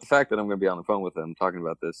 But the fact that I'm going to be on the phone with him talking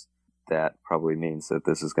about this, that probably means that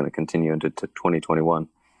this is going to continue into 2021.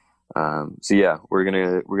 So yeah, we're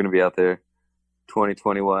gonna be out there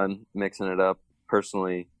 2021 mixing it up.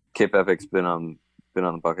 Personally, Cape Epic's been on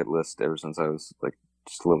the bucket list ever since I was like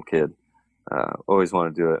just a little kid. Always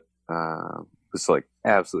wanted to do it. Was like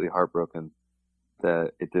absolutely heartbroken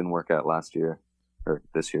that it didn't work out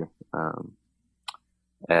this year.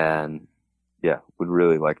 And yeah, would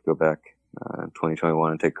really like to go back in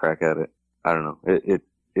 2021 and take a crack at it. I don't know.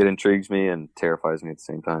 It intrigues me and terrifies me at the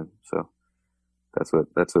same time. So that's what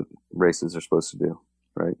races are supposed to do,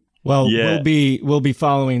 right? Well, yeah. we'll be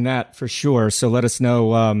following that for sure. So let us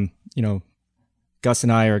know. Gus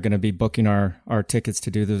and I are going to be booking our tickets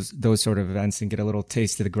to do those sort of events and get a little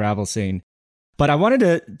taste of the gravel scene. But I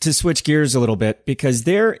wanted to switch gears a little bit because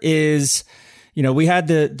there is, we had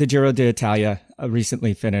the Giro d'Italia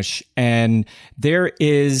recently finish, and there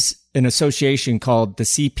is an association called the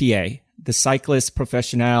CPA, the Cycliste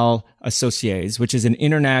Professionnelle Associés, which is an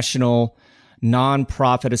international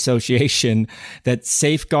non-profit association that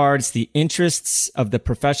safeguards the interests of the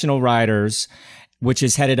professional riders, which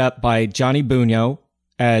is headed up by Johnny Bugno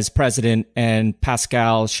as president and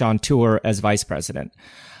Pascal Chantour as vice president.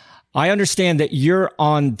 I understand that you're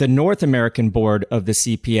on the North American board of the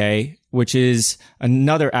CPA, which is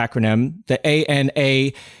another acronym, the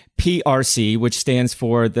ANAPRC, which stands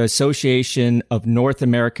for the Association of North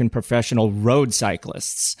American Professional Road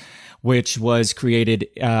Cyclists, which was created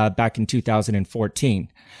back in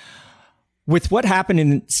 2014. With what happened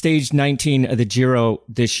in stage 19 of the Giro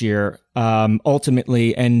this year,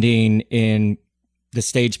 ultimately ending in the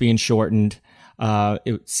stage being shortened,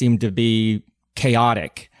 it seemed to be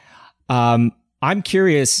chaotic. I'm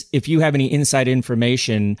curious if you have any inside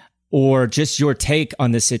information or just your take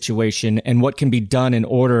on this situation and what can be done in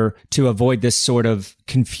order to avoid this sort of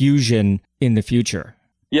confusion in the future.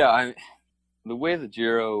 Yeah, the way the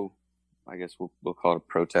Giro, I guess we'll call it a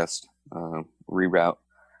protest, reroute,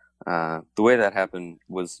 the way that happened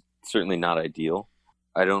was certainly not ideal.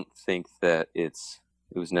 I don't think that it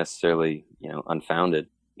was necessarily, unfounded.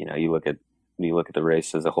 You look at the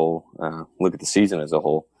race as a whole, look at the season as a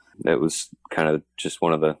whole. It was kind of just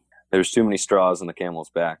there was too many straws in the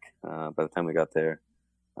camel's back by the time we got there.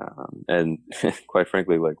 And quite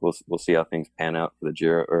frankly, like we'll see how things pan out for the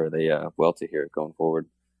Giro or the Vuelta here going forward.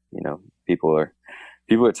 You know, people are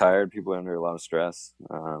tired, people are under a lot of stress.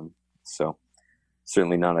 So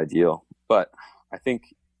certainly not ideal. But I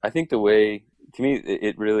think the way, to me,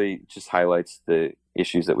 it really just highlights the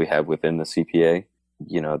issues that we have within the CPA.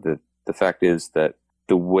 You know, the fact is that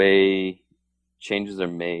the way changes are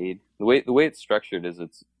made, the way it's structured is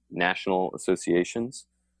it's national associations.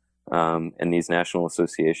 And these national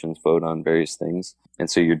associations vote on various things. And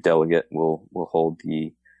so your delegate will hold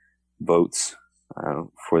the votes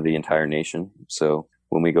for the entire nation. So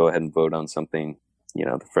when we go ahead and vote on something, you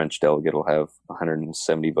know, the French delegate will have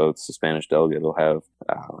 170 votes. The Spanish delegate will have,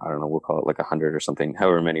 I don't know, we'll call it like 100 or something,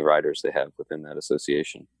 however many riders they have within that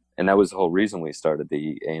association. And that was the whole reason we started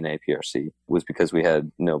the ANA PRC, was because we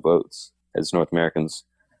had no votes. As North Americans,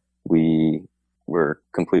 we were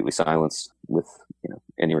completely silenced with, you know,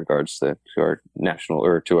 any regards to our national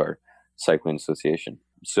or to our cycling association.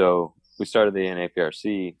 So we started the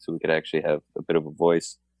NAPRC so we could actually have a bit of a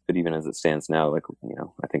voice. But even as it stands now, like, you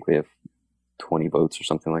know, I think we have 20 votes or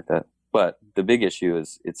something like that. But the big issue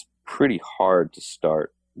is it's pretty hard to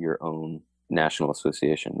start your own national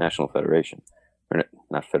association, national federation, or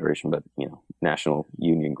not federation, but, you know, national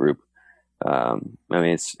union group. I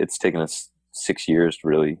mean, it's taken us 6 years to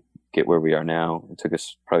really get where we are now. It took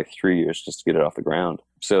us probably 3 years just to get it off the ground.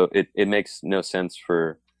 So it makes no sense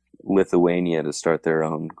for Lithuania to start their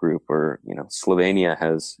own group, or, you know, Slovenia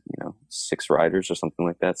has, you know, 6 riders or something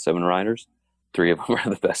like that, 7 riders. 3 of them are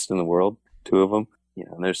the best in the world. 2 of them, you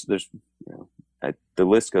know, and there's you know, the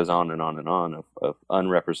list goes on and on and on of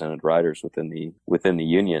unrepresented riders within the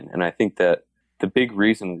union. And I think that the big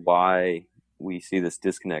reason why we see this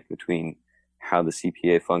disconnect between how the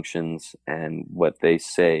CPA functions and what they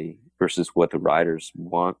say versus what the riders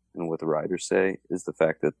want and what the riders say is the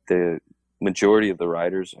fact that the majority of the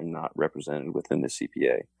riders are not represented within the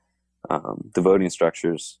CPA. The voting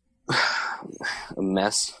structure's a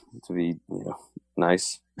mess, to be, you know,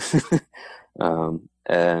 nice.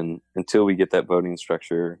 And until we get that voting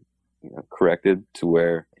structure, you know, corrected to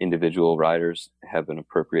where individual riders have an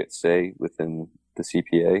appropriate say within the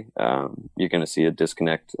CPA, you're going to see a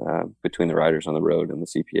disconnect between the riders on the road and the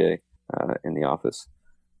CPA in the office.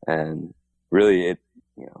 And really,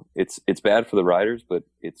 it's bad for the riders, but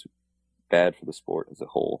it's bad for the sport as a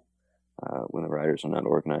whole when the riders are not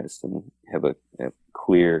organized and have a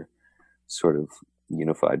clear sort of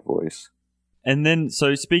unified voice. And then,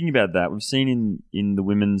 so speaking about that, we've seen in the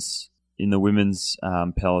women's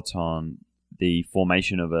peloton the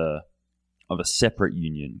formation of a separate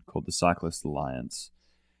union called the Cyclist Alliance,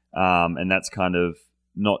 and that's kind of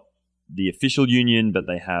not the official union, but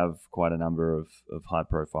they have quite a number of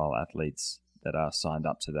high-profile athletes that are signed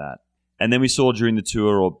up to that. And then we saw during the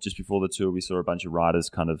tour, or just before the tour, we saw a bunch of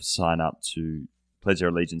riders kind of sign up to pledge their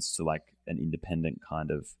allegiance to like an independent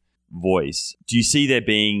kind of voice. Do you see there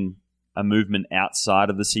being a movement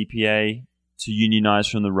outside of the CPA to unionize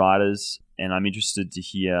from the riders? And I'm interested to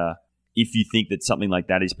hear if you think that something like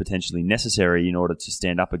that is potentially necessary in order to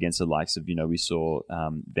stand up against the likes of, you know, we saw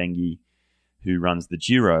Vengi, who runs the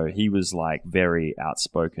Giro. He was like very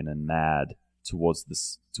outspoken and mad towards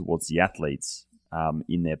the athletes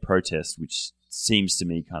in their protest, which seems to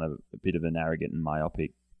me kind of a bit of an arrogant and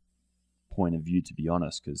myopic point of view, to be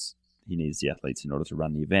honest, because he needs the athletes in order to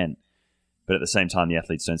run the event. But at the same time, the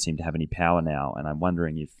athletes don't seem to have any power now. And I'm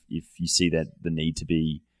wondering if you see that the need to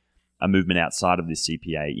be a movement outside of this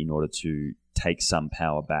CPA in order to take some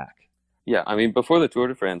power back. Yeah, I mean, before the Tour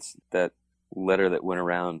de France, that letter that went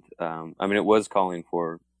around, I mean, what it was calling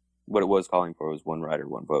for was one rider,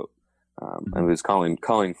 one vote. And it was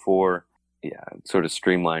calling for, sort of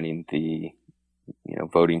streamlining the, you know,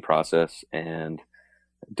 voting process and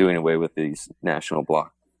doing away with these national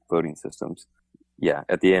block voting systems. Yeah,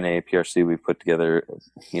 at the NAPRC, we've put together,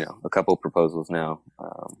 you know, a couple of proposals now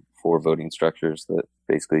for voting structures that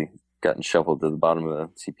basically gotten shuffled to the bottom of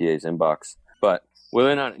the CPA's inbox. But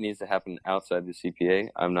whether or not it needs to happen outside the CPA,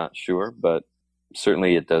 I'm not sure, but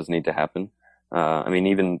certainly it does need to happen. I mean,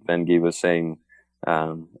 even Vengi was saying,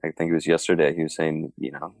 I think it was yesterday, he was saying,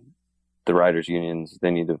 you know, the riders' unions,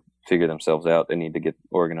 they need to figure themselves out. They need to get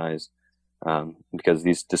organized because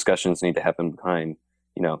these discussions need to happen behind,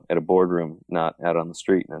 you know, at a boardroom, not out on the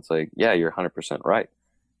street. And it's like, yeah, you're 100% right.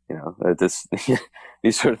 You know,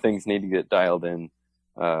 these sort of things need to get dialed in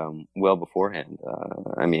well beforehand.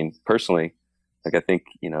 I mean, personally, like, I think,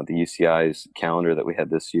 you know, the UCI's calendar that we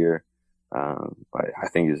had this year, I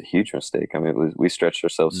think is a huge mistake. I mean, we stretched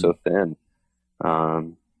ourselves so thin.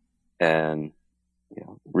 And, you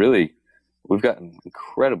know, really, we've gotten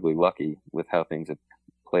incredibly lucky with how things have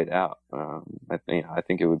played out. I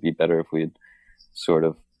think it would be better if we had sort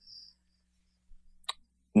of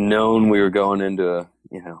known we were going into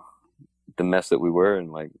the mess that we were,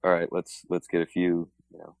 and like, all right, let's get a few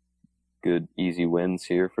good easy wins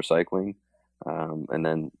here for cycling, and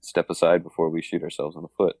then step aside before we shoot ourselves in the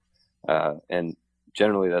foot. And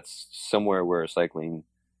generally, that's somewhere where a cycling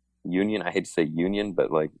union, I hate to say union, but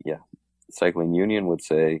cycling union would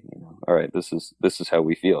say, all right, this is how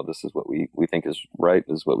we feel. This is what we think is right.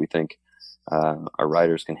 This is what we think our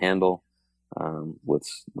riders can handle.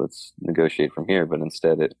 Let's negotiate from here. But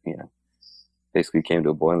instead, it basically came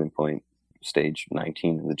to a boiling point, stage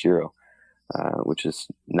 19 of the Giro, which is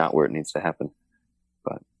not where it needs to happen.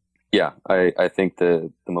 But yeah, I think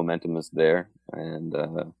the momentum is there, and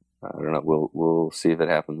I don't know. We'll see if it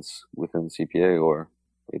happens within the CPA or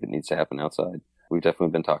if it needs to happen outside. We've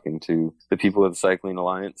definitely been talking to the people of the Cycling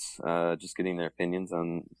Alliance, just getting their opinions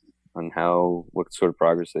on what sort of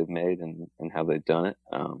progress they've made and how they've done it.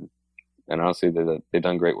 And honestly, they've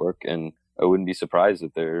done great work, and I wouldn't be surprised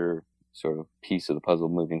if they're sort of piece of the puzzle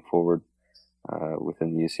moving forward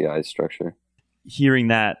within the UCI's structure. Hearing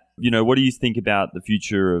that, what do you think about the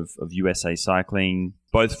future of USA Cycling,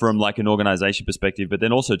 both from like an organization perspective, but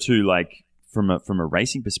then also too, like from a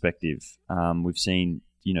racing perspective? We've seen,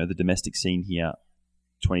 the domestic scene here,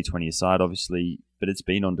 2020 aside, obviously, but it's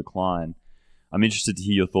been on decline. I'm interested to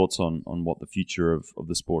hear your thoughts on what the future of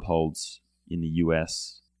the sport holds in the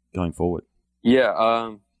US going forward. Yeah,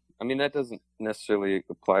 I mean, that doesn't necessarily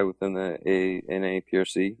apply within the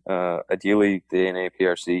NAPRC. Ideally, the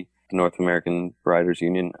NAPRC, the North American Riders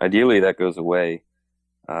Union, ideally that goes away.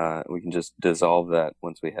 We can just dissolve that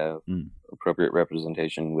once we have appropriate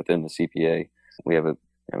representation within the CPA.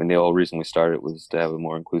 The whole reason we started was to have a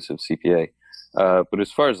more inclusive CPA. But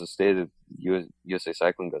as far as the state of USA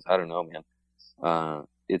Cycling goes, I don't know, man.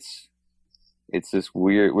 It's this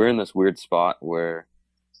weird. We're in this weird spot where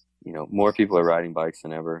more people are riding bikes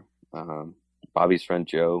than ever. Bobby's friend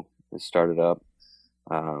Joe has started up.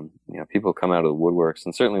 People come out of the woodworks,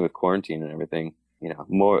 and certainly with quarantine and everything,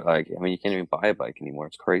 more you can't even buy a bike anymore.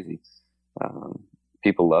 It's crazy.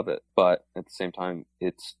 People love it, but at the same time,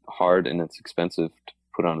 it's hard and it's expensive to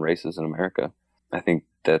put on races in America. I think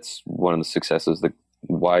that's one of the successes,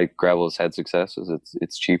 why gravel has had success, is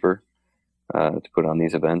it's cheaper to put on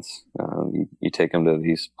these events. You take them to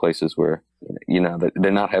these places where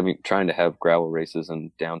they're not trying to have gravel races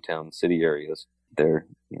in downtown city areas. They're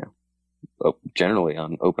generally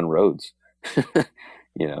on open roads,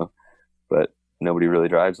 but nobody really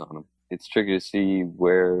drives on them. It's tricky to see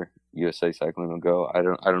where USA Cycling will go. I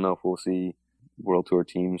don't know if we'll see World Tour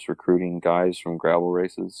teams recruiting guys from gravel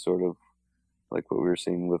races, sort of like what we were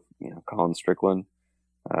seeing with Colin Strickland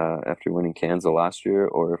after winning Kansas last year,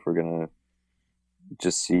 or if we're gonna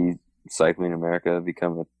just see Cycling America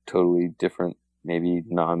become a totally different, maybe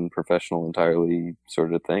non-professional entirely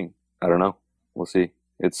sort of thing. I don't know. We'll see.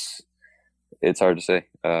 It's hard to say.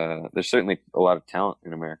 There's certainly a lot of talent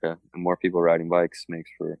in America, and more people riding bikes makes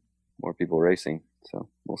for more people racing. So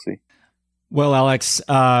we'll see. Well, Alex,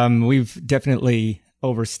 we've definitely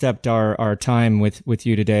overstepped our time with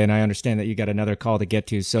you today, and I understand that you got another call to get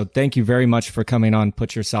to. So thank you very much for coming on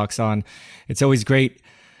Put Your Socks On. It's always great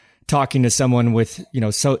talking to someone with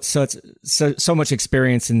so much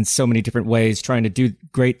experience in so many different ways, trying to do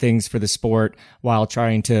great things for the sport while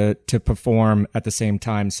trying to perform at the same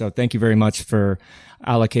time. So thank you very much for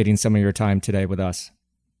allocating some of your time today with us.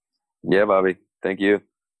 Yeah, Bobby. Thank you.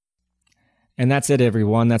 And that's it,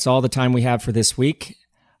 everyone. That's all the time we have for this week.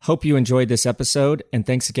 Hope you enjoyed this episode, and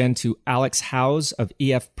thanks again to Alex Howes of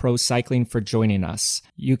EF Pro Cycling for joining us.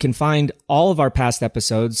 You can find all of our past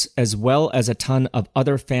episodes, as well as a ton of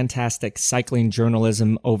other fantastic cycling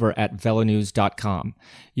journalism over at velonews.com.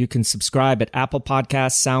 You can subscribe at Apple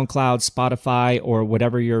Podcasts, SoundCloud, Spotify, or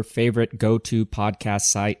whatever your favorite go-to podcast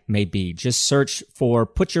site may be. Just search for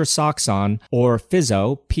Put Your Socks On or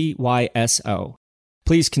Physo, Pyso.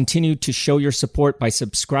 Please continue to show your support by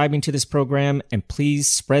subscribing to this program, and please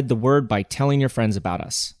spread the word by telling your friends about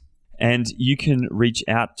us. And you can reach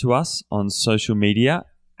out to us on social media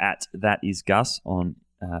at ThatIsGus on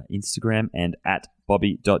Instagram and at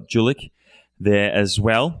Bobby.Julich there as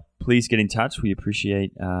well. Please get in touch. We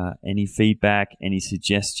appreciate any feedback, any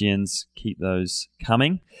suggestions. Keep those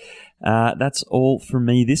coming. That's all from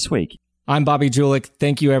me this week. I'm Bobby Julich.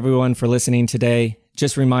 Thank you, everyone, for listening today.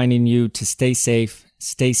 Just reminding you to stay safe,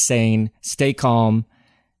 stay sane, stay calm,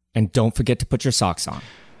 and don't forget to put your socks on.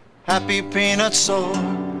 Happy peanuts soar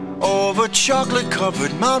over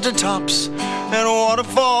chocolate-covered mountaintops and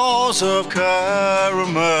waterfalls of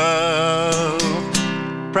caramel.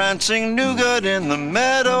 Prancing nougat in the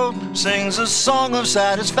meadow sings a song of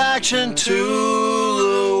satisfaction too.